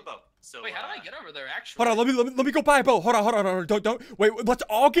have a bow. So Wait, how do I get over there? Actually. Hold on. Let me go buy a bow. Hold on. Don't. Wait. Let's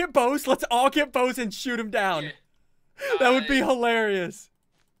all get bows. Let's all get bows and shoot him down. Yeah. That would be hilarious.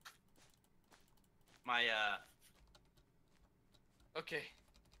 my Okay.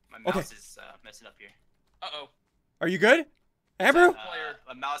 my Okay. mouse is messing up here. Uh-oh. Are you good, Ambrew? Player.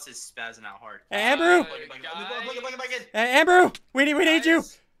 My mouse is spazzing out hard. Ambrew? Plug it back in. Ambrew? We need you.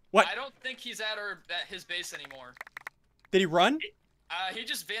 Guys, What? I don't think he's at his base anymore. Did he run? He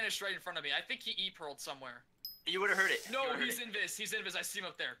just vanished right in front of me. I think he E-pearled somewhere. You would have heard it. No, You would've he's heard it. invis. He's invis. I see him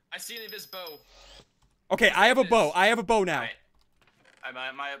up there. I see an invis bow. Okay, I have a bow. I have a bow now.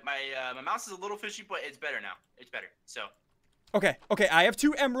 Alright. My mouse is a little fishy, but it's better now. It's better. So. Okay, I have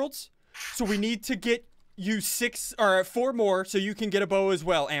 2 emeralds, so we need to get you 6 or 4 more so you can get a bow as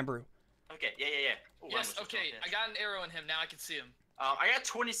well, Ambrew. Okay. Yeah. Ooh, I Yes. almost just Okay. fell off I this. got an arrow in him. Now I can see him. I got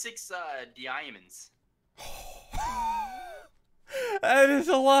 26 diamonds. That is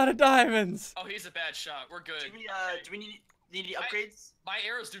a lot of diamonds. Oh, he's a bad shot. We're good. Do we need any upgrades? My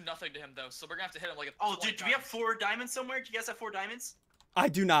arrows do nothing to him though, so we're gonna have to hit him like a. Oh, 20 dude, do we have times. 4 diamonds somewhere? Do you guys have 4 diamonds? I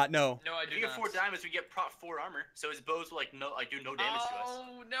do not know. No, I If do we not. get 4 diamonds, we get prop 4 armor. So his bows will do no damage to us.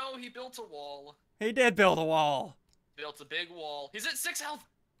 Oh no, he built a wall. He did build a wall. Built a big wall. He's at 6 health.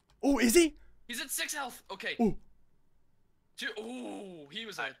 Oh, is he? He's at 6 health. Okay. Ooh. Ooh, he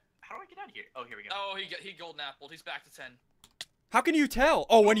was a. Alright, how do I get out of here? Oh, here we go. Oh, he golden appled. He's back to 10. How can you tell?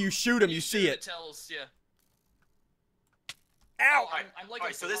 Oh, when you shoot him, you see shoot, it. tells, yeah. Ow! Oh, I'm like.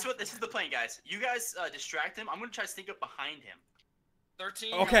 Alright, so this is the plan, guys. You guys distract him. I'm gonna try to sneak up behind him.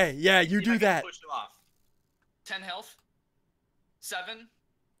 13. Okay, yeah, you See if I do can that. Push him off. 10 health. 7.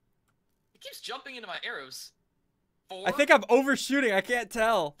 He keeps jumping into my arrows. 4. I think I'm overshooting. I can't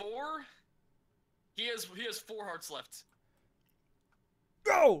tell. 4. He has 4 hearts left.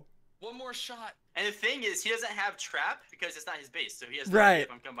 Go! One more shot. And the thing is, he doesn't have trap because it's not his base, so he has Right. idea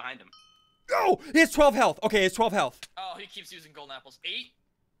if I'm coming behind him. Go! He has 12 health. Okay, it's 12 health. Oh, he keeps using golden apples. 8.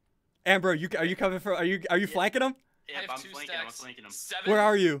 Amber, are you coming for? Are you flanking him? Yep, I have I'm 2 flanking him. I'm stacks. flanking him. 7. Where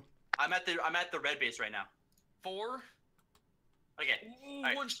are you? I'm at the red base right now. 4. Okay, Ooh,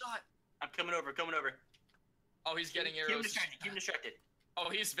 Alright. 1 shot. I'm coming over. Oh, he's getting Keep him arrows. distracted. Keep him distracted. Oh,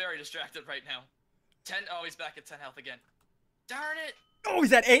 he's very distracted right now. 10. Oh, he's back at 10 health again. Darn it. Oh,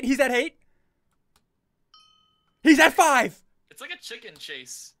 he's at 8. He's at 8. He's at 5. It's like a chicken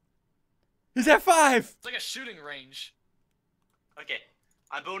chase. He's at 5. It's like a shooting range. Okay,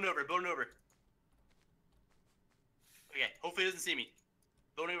 I'm bowing over. Okay, hopefully he doesn't see me.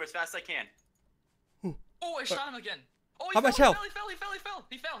 Bowing over as fast as I can. Oh, I shot him again. Oh, he How fell, much health?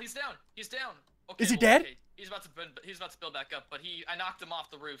 He fell. He's down. He's down. Okay, Is he well, dead? okay. He's about to build back up, but I knocked him off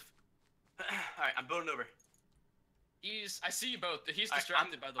the roof. Alright, I'm bowing over. I see you both. He's Alright,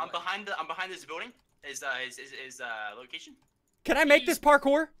 distracted by the way. I'm behind this building. His location. Can I make this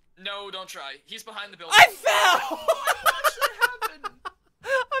parkour? No, don't try. He's behind the building. I fell. Watch that happen.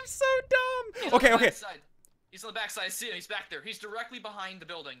 I'm so dumb. He's on the Okay. backside. He's on the backside. I see him. He's back there. He's directly behind the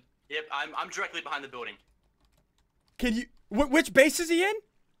building. Yep, I'm directly behind the building. Can you? Which base is he in?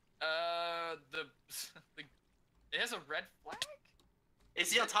 It has a red flag.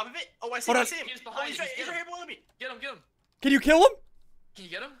 Is he on top of it? Oh, I see Hold him. on. I see him. He's behind He's you. right, he's right here below me. Get him, get him. Can you kill him? Can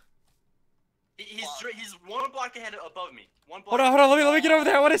you get him? He's one block ahead above me. One Hold block. on, hold on. Let me get over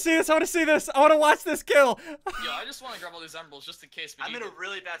there. I want to see this. I want to see this. I want to watch this kill. Yo, I just want to grab all these emeralds just in case we I'm need in a them.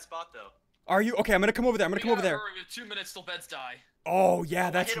 really bad spot though. Are you? Okay, I'm going to come over there. I'm going to come over there. Hurry, we have 2 minutes till beds die. Oh,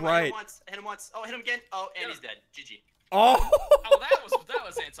 yeah, that's right. I hit him once. Oh, hit him again. Oh, and he's dead. GG. Oh. Oh, that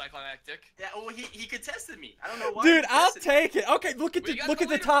was anticlimactic. Yeah. Oh, he contested me. I don't know why. Dude, I'll take it. Okay, look at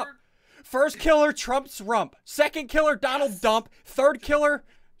the top. First killer, Trump's rump. Second killer, Donald Dump. Third killer,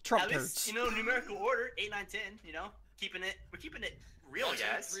 Trump At least, turds. you know, numerical order, 8, 9, 10, you know? We're keeping it real, 1, 2,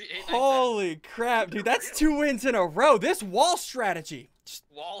 guys. 3, 8, 9, 10. Holy crap, dude. That's 2 wins in a row. This wall strategy.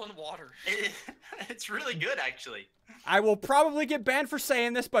 Wall and water. It's really good, actually. I will probably get banned for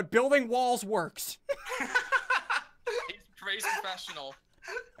saying this, but building walls works. He's professional.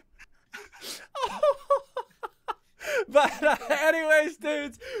 But anyways,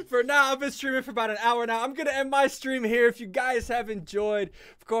 dudes, for now, I've been streaming for about an hour now. I'm going to end my stream here. If you guys have enjoyed,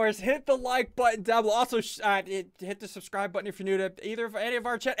 of course, hit the like button down below. Also, hit the subscribe button if you're new to any of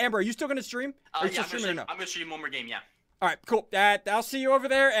our chat. Amber, are you still going to stream? Are you still streaming or no? I'm going to stream one more game, yeah. All right, cool. I'll see you over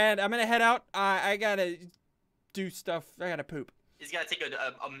there, and I'm going to head out. I got to do stuff. I got to poop. He's got to take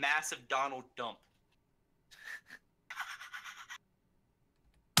a massive Donald dump.